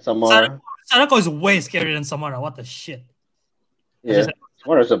than Samara. Sadako is way scarier than Samara. What the shit? Yeah.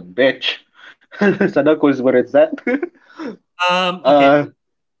 Samara's a bitch. Sadako is where it's at. Okay,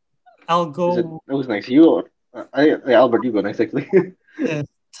 I'll go. That was nice. You, Albert, you go next actually.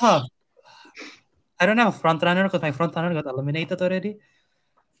 Tough. I don't have a front runner because my front runner got eliminated already.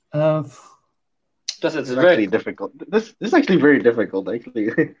 Because it's It's actually rigged. difficult. This is actually very difficult. Actually,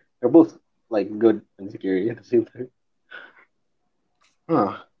 they're both like good and scary at the same time.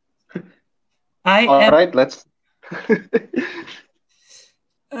 Huh. I All am. right, let's.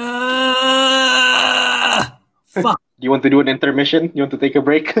 Fuck. Do you want to do an intermission? You want to take a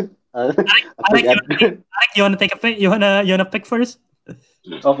break? Alec, you wanna take a pick? You wanna pick first?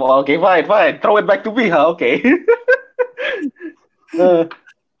 Oh, okay, fine. Throw it back to me, huh? Okay.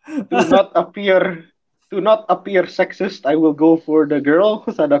 to not appear sexist, I will go for the girl,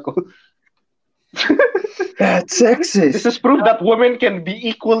 Sadako. That's This sexist. is proof that women can be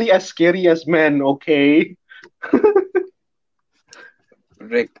equally as scary as men, okay?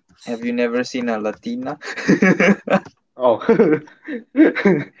 Rick, have you never seen a Latina? Oh.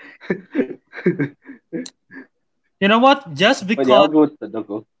 You know what? Just But yeah, I'll because. go with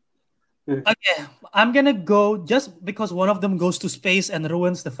Sadako. Okay, I'm gonna go just because one of them goes to space and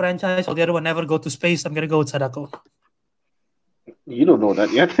ruins the franchise, while the other one never go to space. I'm gonna go with Sadako. You don't know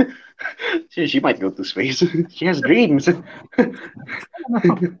that yet. She might go to space. She has dreams.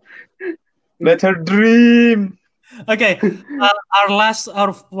 Let her dream. Okay, our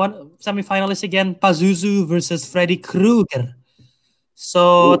one semi-finalist again, Pazuzu versus Freddy Krueger.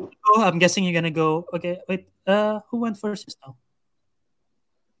 So Ooh. I'm guessing you're gonna go. Okay, wait. Who went first just now?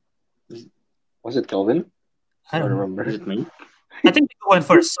 Was it Kelvin? I don't know. remember. Is it me? I think you went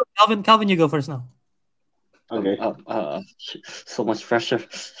first. So Calvin, you go first now. Okay. So much pressure.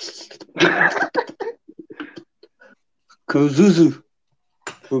 Kuzuzu.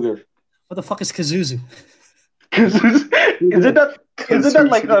 Cougar. What the fuck is Kazuzu? Isn't that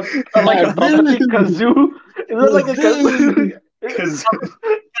like a dramatic kazoo? Is that like a kazoo?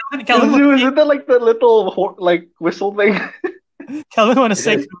 Calvin, Isn't that like the little like whistle thing? Calvin want to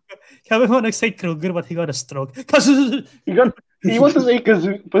say Kruger. Calvin want to say Kruger, but he got a stroke. Kazuzu. He wants to say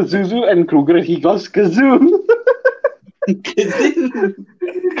Pazuzu and Kruger, and he goes kazoo.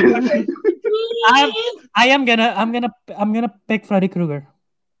 I'm gonna pick Freddy Krueger.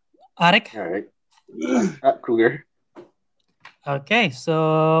 Arek? All right. Kruger. Okay,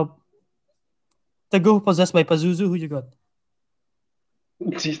 so the ghoul possessed by Pazuzu, who you got?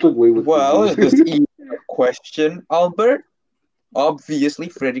 She's like way with Well, Pazuzu. this is a question, Albert. Obviously,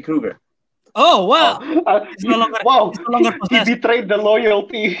 Freddy Krueger. Oh wow! He's no longer he betrayed the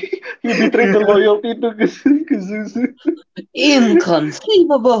loyalty. He betrayed the loyalty to Kazuzu.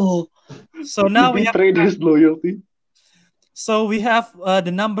 Inconceivable. So now he betrayed his loyalty. So we have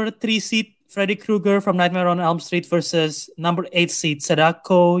the number 3 seed Freddy Krueger from Nightmare on Elm Street versus number 8 seed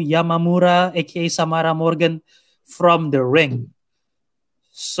Sadako Yamamura, aka Samara Morgan, from The Ring.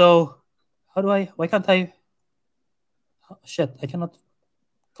 So why can't I? Oh, shit, I cannot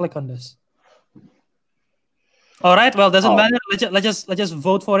click on this. All right, well, doesn't matter. Let's just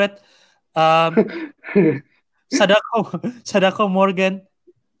vote for it. Sadako Morgan.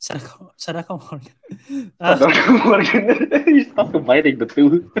 Sadako Morgan. Sadako Morgan. You stop combining the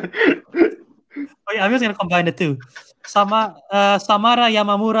two. Oh yeah, I'm just gonna combine the two. Samara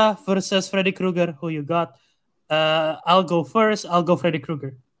Yamamura versus Freddy Krueger. Who you got? I'll go first. I'll go Freddy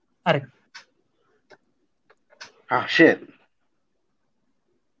Krueger. Arek. Ah shit.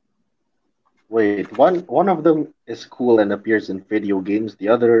 Wait, one of them is cool and appears in video games. The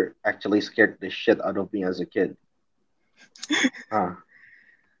other actually scared the shit out of me as a kid.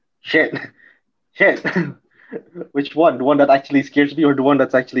 Shit. Which one? The one that actually scares me or the one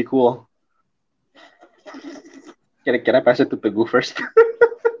that's actually cool? Can I pass it to Tagu first?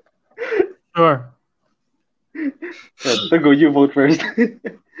 Sure. Tagu, you vote first.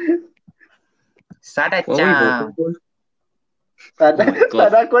 Sada-chan.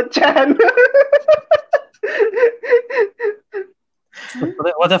 Sadako-chan.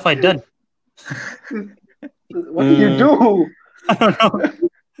 What have I done? What did you do? I don't know.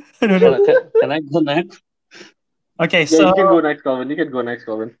 Can I go next? Okay, Yeah, so you can go next,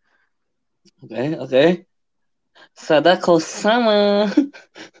 Calvin. Okay. Sadako-sama.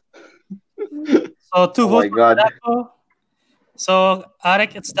 So 2 Oh votes my for God. Sadako. So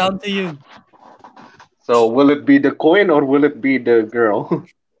Arek, it's down to you. So will it be the coin or will it be the girl?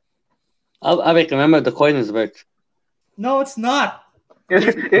 I remember the coin is back. No, it's not.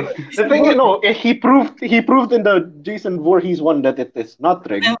 The thing you know, he proved in the Jason Voorhees one that it is not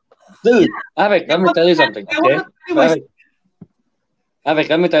rigged. Dude, Avik, let me tell you something, okay? Avik,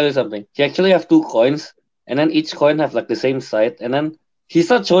 let me tell you something. He actually have 2 coins, and then each coin have like the same side, and then he's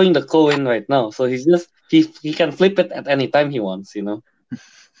not showing the coin right now, so he's just he can flip it at any time he wants, you know.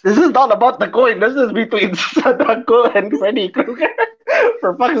 This is not about the coin. This is between Sadako and Freddy Krueger.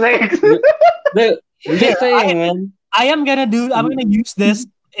 For fuck's sake. Dude, I'm just saying, man. I'm gonna use this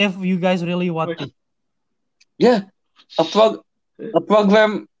if you guys really want to. Yeah, a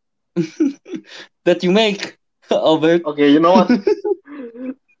program that you make, Albert. Okay, you know what?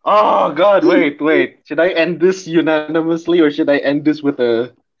 Oh God, wait. Should I end this unanimously or should I end this with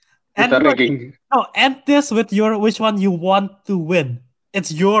a rigging? No, end this with which one you want to win. It's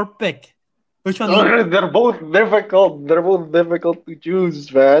your pick. Which one? They're both difficult. They're both difficult to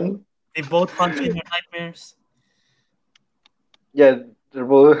choose, man. They both haunt you in your nightmares. Yeah,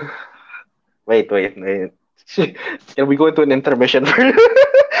 Well, wait. Can we go into an intermission for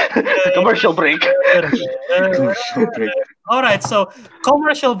commercial break? Commercial break. All right, so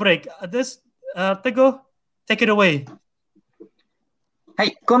commercial break. Tego, take it away. は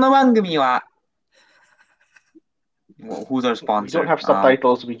い、この番組は Who's our We don't sponsor? have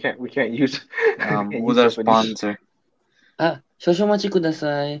subtitles. We can't use. can't Who's use our Japanese. sponsor? あ、少々お待ちくだ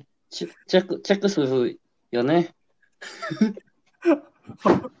さい。チェックするよね。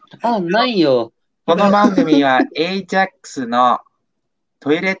あ、ないよ。この番組は AJAX の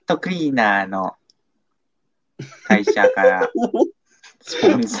トイレットクリーナーの会社からスポ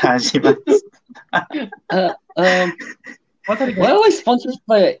ンサーします。What are you Why are we sponsored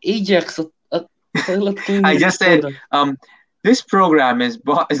by Ajax? Toilet cleaning I just said, program? this program is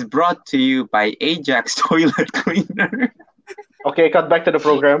brought to you by Ajax Toilet Cleaner. Okay, cut back to the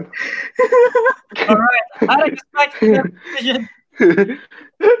program. All right, Alex, back to the decision.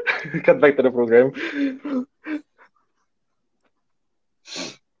 Cut back to the program.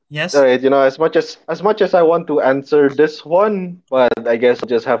 Yes. All right, as much as I want to answer this one, but I guess I'll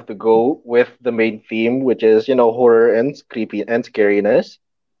just have to go with the main theme, which is horror and creepy and scariness.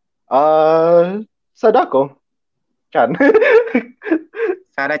 Sadako chan.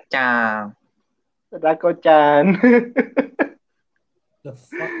 Sarah-chan. Sadako chan. The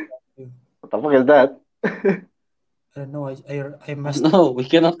fuck? What the fuck is that? I don't know. I messed up. No, we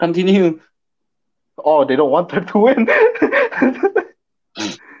cannot continue. Oh, they don't want her to win.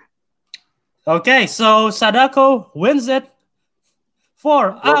 Okay, so Sadako wins it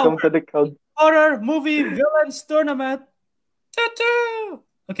for Welcome our to the count. horror movie villains tournament. Choo-choo!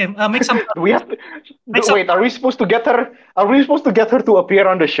 Okay, make some. Do we have to Make some- wait? Are we supposed to get her? Are we supposed to get her to appear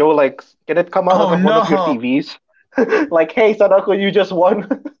on the show? Like, can it come out Oh, of one of your no. TVs? Like, hey, Sadako, you just won.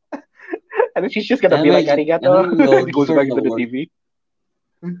 And then she's just gonna be like, arigato. And goes back to the TV.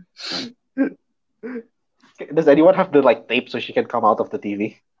 Does anyone have the tape so she can come out of the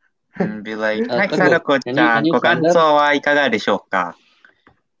TV? And be like, Uh, はい、 Tago, サラコち can ゃん、 you ご find 感想はいかがでしょうか？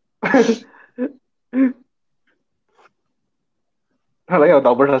 I like how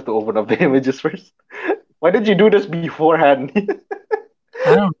Albert has to open up the images first. Why did you do this beforehand?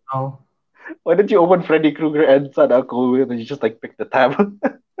 I don't know. Why did you open Freddy Krueger and Sadako and then you just pick the tab?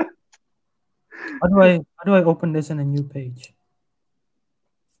 How do I open this in a new page?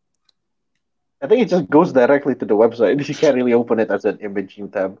 I think it just goes directly to the website. You can't really open it as an image new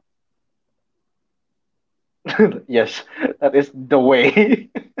tab. Yes, that is the way.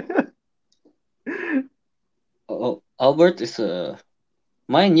 Oh, Albert is a.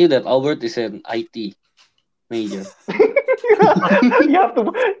 Mine knew that Albert is an IT major. you have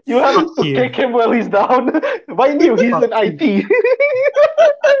to Fuck you. kick him while he's down. Mind you, he's an IT.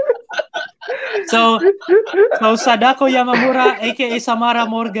 So Sadako Yamamura, aka Samara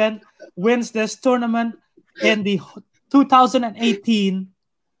Morgan, wins this tournament in the 2019.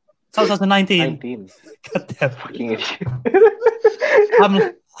 19. God damn. Fucking idiot.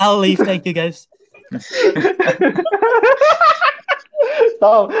 I'll leave. Thank you, guys.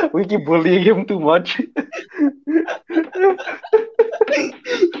 Stop. We keep bullying him too much.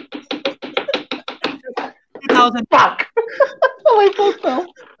 2000, Fuck. Oh my god,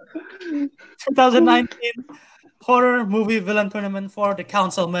 2019 horror movie villain tournament for the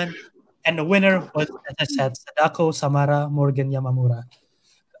councilman, and the winner was, as I said, Sadako Samara Morgan Yamamura.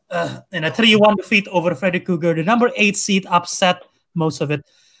 In a 3-1 defeat over Freddy Krueger, the number 8 seed upset most of it.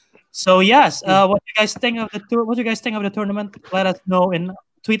 So yes, what you guys think of the What you guys think of the tournament? Let us know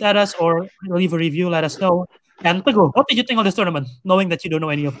tweet at us or leave a review. Let us know. And Tego, what did you think of this tournament, knowing that you don't know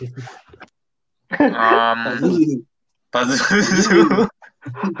any of this? Pazuzu.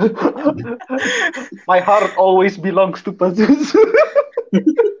 My heart always belongs to Pazuzu.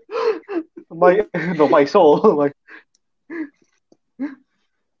 my soul.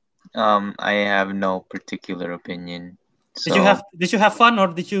 I have no particular opinion. So, Did you have fun, or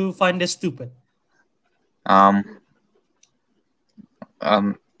did you find this stupid?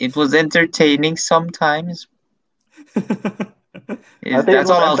 It was entertaining sometimes. I think That's it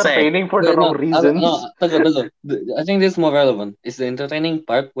all I'll was say. entertaining for the wrong reasons. Tago. I think this is more relevant. Is the entertaining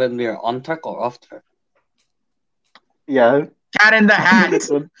part when we are on track or off track? Yeah. Cat in the hat. I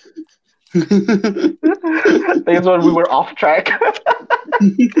think it's when we were off track.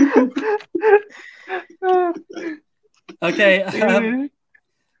 Okay.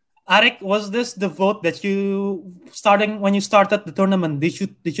 Arik, was this the vote that when you started the tournament? Did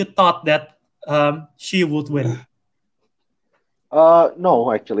you thought that she would win?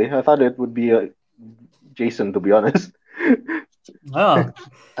 No, actually, I thought it would be Jason, to be honest. Oh,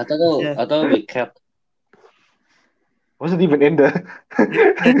 I thought we kept. Wasn't even in the.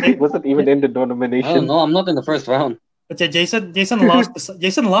 Yeah, Wasn't even in the I don't nomination. know. I'm not in the first round. but yeah, Jason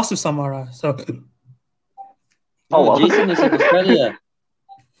lost to Samara. So Oh No, well. Jason is in Australia.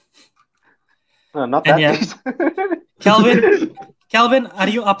 No, not and that yeah, case. Calvin, are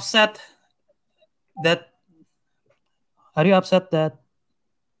you upset that? Are you upset that?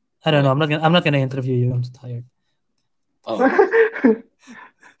 I don't know. I'm not gonna interview you. I'm tired. Oh,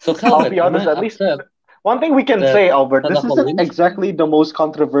 so I'll Calvin, be am honest. I At least upset one thing we can that say, Albert, this Sadako isn't wins? exactly the most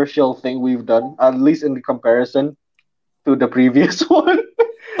controversial thing we've done. At least in comparison to the previous one.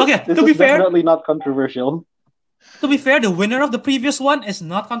 Okay, This is definitely not controversial. the winner of the previous one is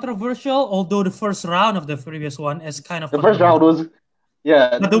not controversial, although the first round of the previous one is kind of The first round controversial. was,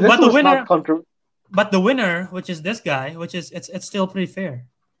 yeah, But the this but the was not winner, controversial. but the winner, which is this guy, which is it's still pretty fair.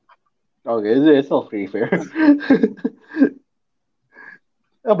 Okay, it's all pretty fair.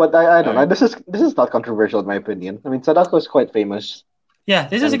 Yeah, but I don't know. Alright. This is not controversial in my opinion. I mean, Sadako is quite famous Yeah,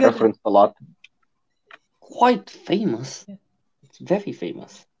 this is a and good. referenced a lot. Quite famous. It's very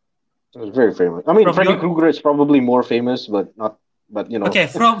famous. It was very famous. I mean, From Freddy your Krueger is probably more famous, but not. But okay,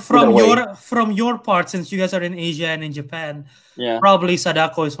 either way, from your part, since you guys are in Asia and in Japan, Yeah. probably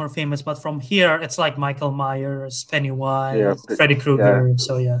Sadako is more famous. But from here, it's like Michael Myers, yeah, Pennywise, Freddy yeah. Krueger.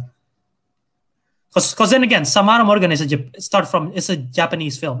 So yeah. Because then again, Samara Morgan is it's a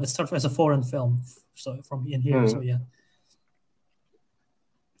Japanese film. It starts as a foreign film, so from in here. So Mm. yeah.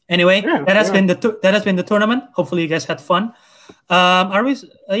 Anyway, Yeah, that has yeah. been the tournament. Hopefully, you guys had fun. Are we?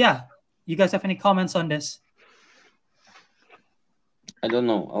 Yeah. You guys have any comments on this? I don't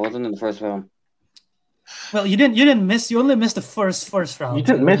know. I wasn't in the first round. Well, you didn't miss. You only missed the first round. You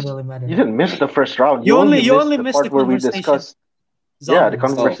So didn't it doesn't miss. really matter. You didn't miss the first round. You only the missed the part where we conversation. discussed. Yeah, the Zombies.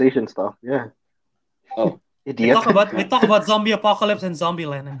 conversation stuff. Yeah, Oh, We idiot. talk about zombie apocalypse and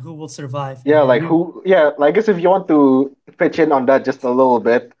Zombieland and who will survive. And Yeah, then like who? Yeah, I guess if you want to pitch in on that just a little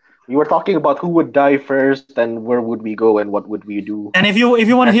bit, we were talking about who would die first and where would we go and what would we do. And if you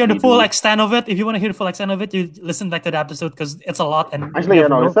want to hear the Actually full do. extent of it, you listen back to the episode because it's a lot. And Actually, we have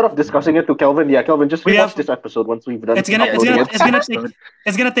no- instead of discussing it to Kelvin, yeah, Kelvin, just We rewatch have- this episode once we've done it's gonna uploading it.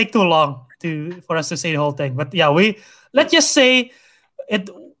 it's gonna take too long for us to say the whole thing. But yeah, let's just say it.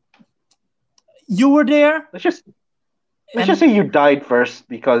 You were there. Let's just say you died first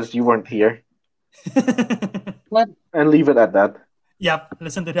because you weren't here, what? and leave it at that. Yep,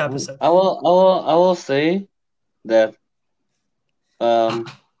 listen to the episode. I will say that.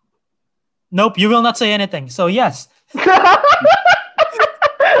 Nope, you will not say anything. So yes.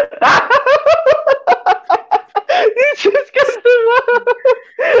 You just got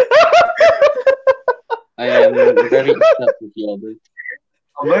I am very upset with you, Albert.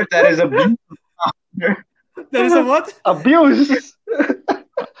 Albert, that is a beat. There is a what? abuse.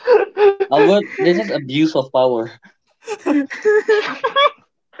 Albert, this is abuse of power.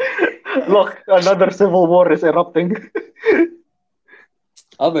 Look, another civil war is erupting.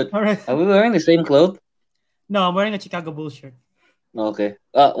 Albert, All right. are we wearing the same clothes? No, I'm wearing a Chicago Bulls shirt. Okay.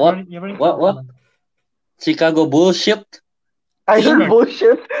 What? You're wearing What? Chicago bullshit? I Sure. heard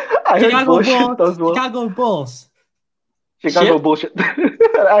bullshit. I heard bullshit as well. Chicago Bulls. Chicago Shit? bullshit.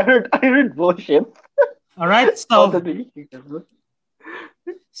 I heard bullshit. All right. All So the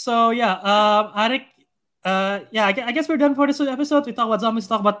yeah, Arik. Yeah, I guess we're done for this episode. We talked about zombies,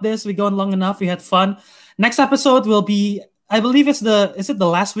 talk about this. We gone long enough. We had fun. Next episode will be, I believe is it the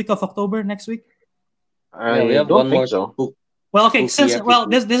last week of October next week? Yeah, we have don't one more think so. spook. Well, okay, Spooky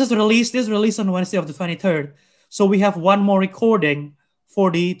this is released on Wednesday of the 23rd. So we have one more recording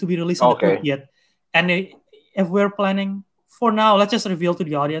to be released on the Okay. 30th. And if we're planning for now, let's just reveal to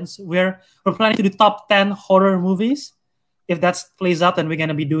the audience we're planning to do top 10 horror movies. If that plays out, then we're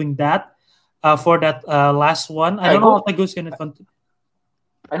gonna be doing that for that last one. I don't know how Tagu's gonna continue.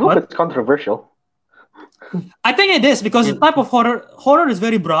 I hope What? it's controversial. I think it is because the type of horror is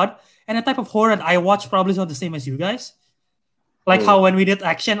very broad, and the type of horror that I watch probably is not the same as you guys. Like how when we did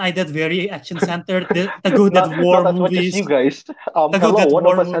action, I did very action centered. Tagu did war not as much as movies. you guys. The good Hello, that one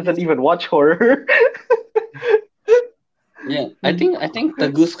war of us movies. hasn't even watched horror. Yeah, I think the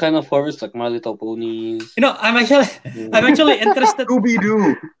goose kind of horror is like My Little Ponies. You know, I'm actually interested. Scooby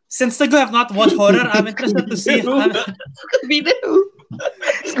Doo. Since Tagu have not watched horror, I'm interested to see. We do.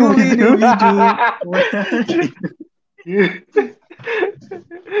 Scooby Doo.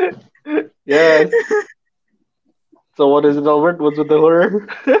 Yes. So what is it, Albert? What's with the horror?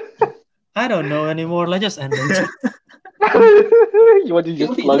 I don't know anymore. Let's just end it. You want to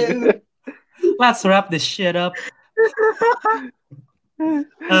just plug? Let's wrap this shit up.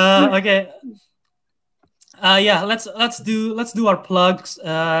 Okay. Yeah. Let's do our plugs.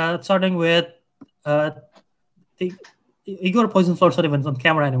 Starting with Igor Poison Floor's not even on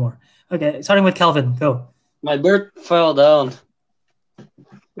camera anymore. Okay, starting with Calvin. Go. My bird fell down.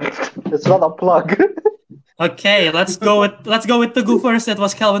 It's not a plug. Okay, let's go with Tagu first. That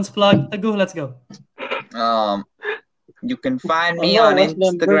was Calvin's plug. Tagu, let's go. You can find Oh me no, on what's the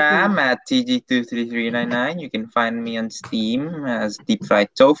Instagram at TG23399. You can find me on Steam as Deep Fried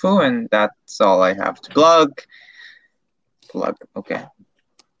Tofu, and that's all I have to plug. Okay.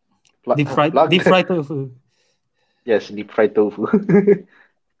 Deep fried tofu. Yes, deep fried tofu.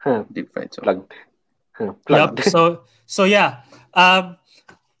 Deep Fried Tofu. Plugged. Yep. So yeah.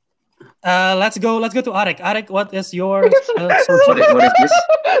 Let's go to Arek. Arek, what is your social? What is this?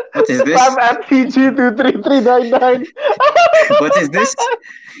 What is this? I'm at TG23399. What is this?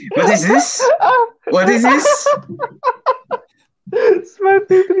 What is this? What is this? Smart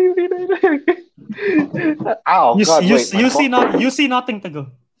 23399. Ow, God, wait. You see nothing to go.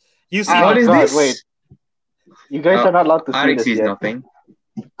 You see What is God, this? wait. You guys are not allowed to see Alex this sees yet. nothing.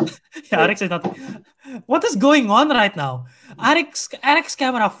 Yeah, Arek says nothing. What is going on right now? Arek's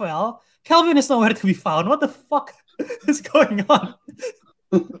camera fell. Calvin is nowhere to be found. What the fuck is going on?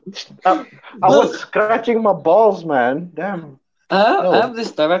 I was scratching my balls, man. Damn. I have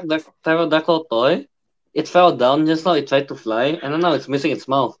this pterodactyl toy. It fell down just now. It tried to fly, and then now it's missing its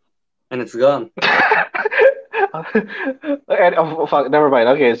mouth, and it's gone. And, oh, fuck, never mind.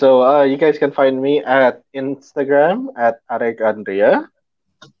 Okay, so you guys can find me at Instagram at Arek Andrea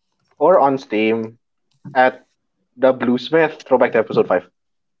or on Steam at the Bluesmith. Throwback to episode 5.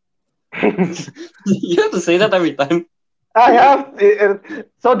 You have to say that every time. I have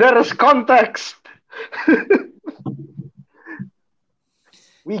so there is context.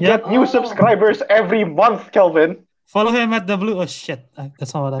 We get new subscribers every month, Kelvin. Follow him at the blue. Oh shit,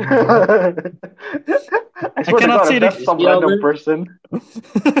 that's not what I mean. I swear to cannot God, see if that's some random person.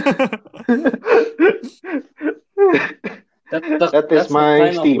 That is that's my the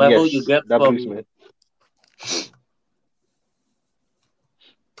kind Steam. of level Yes, you get W from. Smith.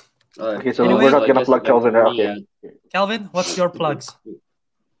 Alright, Okay, so Anyway, we're not I gonna guess plug you can Kelvin. find me Okay. Calvin, what's your plugs?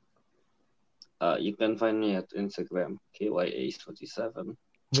 You can find me at Instagram KYAce47,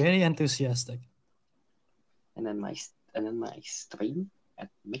 Very enthusiastic. and then my stream at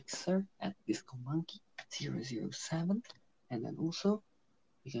Mixer at Disco Monkey 007, and then also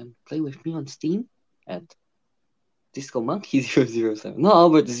you can play with me on Steam at Disco Monkey 007. No,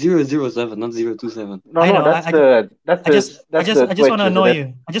 Albert 007, not 027. No, I know, that's I the just Twitch, want to isn't annoy it?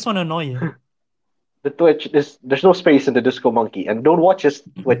 you. I just want to annoy you. The Twitch is there's no space in the Disco Monkey, and don't watch his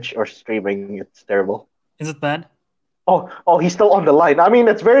Twitch or streaming. It's terrible. Is it bad? Oh, he's still on the line. I mean,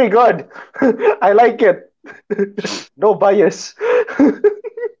 it's very good. I like it. No bias.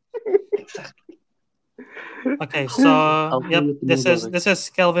 Okay, so yep, you to this move is on. this is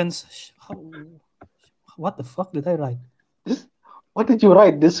Kelvin's. What the fuck did I write? What did you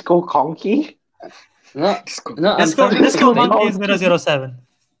write? Disco Conky? No, I'm Disco starting to think, Monkey is 007.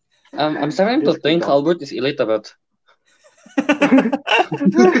 I'm starting to Disco think Monkey. Albert is illiterate.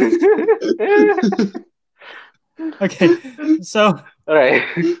 Okay, so All right.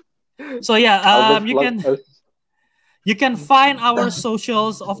 yeah, Albert you plugged can us. you can find our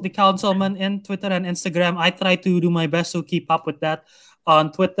socials of the Councilman in Twitter and Instagram. I try to do my best to keep up with that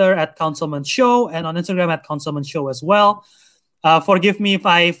on Twitter at Councilman Show and on Instagram at Councilman Show as well. Forgive me if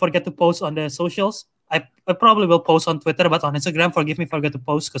I forget to post on the socials. I probably will post on Twitter, but on Instagram, forgive me if I forget to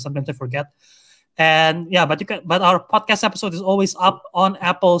post because sometimes I forget. And yeah, but our podcast episode is always up on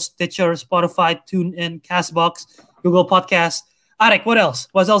Apple, Stitcher, Spotify, TuneIn, Castbox, Google Podcasts. Arek, what else?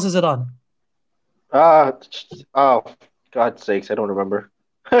 What else is it on? Oh, God's sakes, I don't remember.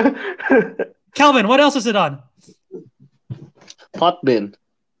 Calvin, what else is it on? Potbin.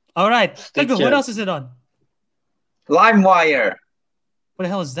 All right. Tagu, what Stitcher. else is it on? LimeWire. What the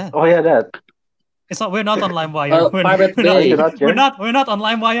hell is that? Oh yeah, that. It's not. We're not on LimeWire. Pirate Bay. You're not We're yet? not. We're not on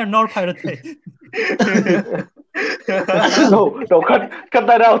LimeWire nor Pirate Bay. No, cut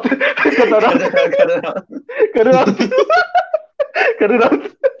that out. Cut that out. Cut it out. Cut it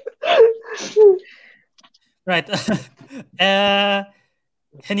out. Right. And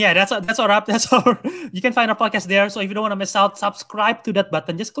yeah, that's our wrap. That's our. You can find our podcast there. So if you don't want to miss out, subscribe to that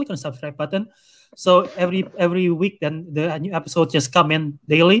button. Just click on the subscribe button. So every week, then the new episodes just come in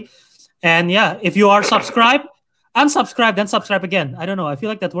daily. And yeah, if you are subscribed, unsubscribe, then subscribe again. I don't know. I feel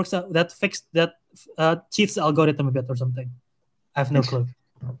like that works. That fixed that cheats the algorithm a bit or something. I have no clue.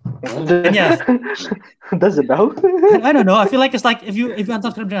 And yeah, Does it now? I don't know. I feel like it's like if you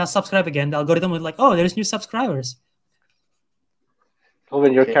unsubscribe and subscribe again, the algorithm will like, oh, there's new subscribers.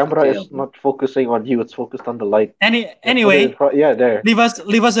 Kelvin, your Okay, camera okay, is not focusing on you; it's focused on the light. Anyway, Yeah, there. leave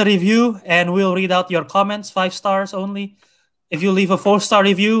us a review, and we'll read out your comments. 5 stars only. If you leave a 4-star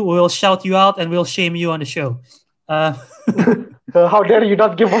review, we'll shout you out and we'll shame you on the show. How dare you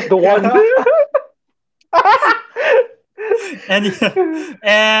not give us the one? and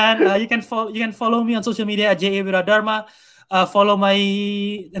you can follow me on social media at JA follow my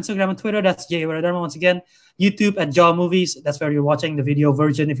Instagram and Twitter. That's JA once again. YouTube at Jaw Movies. That's where you're watching the video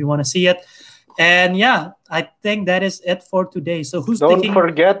version if you want to see it. And yeah, I think that is it for today. So Don't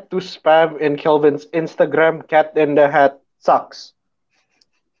forget to spam in Kelvin's Instagram. Cat in the Hat sucks.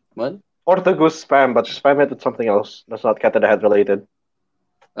 What? Or to go spam, but spam it with something else that's not Cat in the Hat related.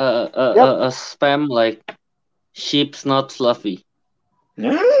 Spam like sheep's not fluffy.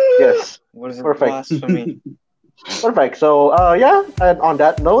 Yes. What is it? Perfect. Blasphemy. Perfect. So yeah, and on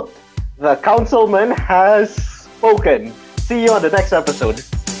that note, the councilman has spoken. See you on the next episode.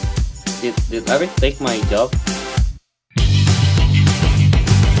 Did Eric take my job?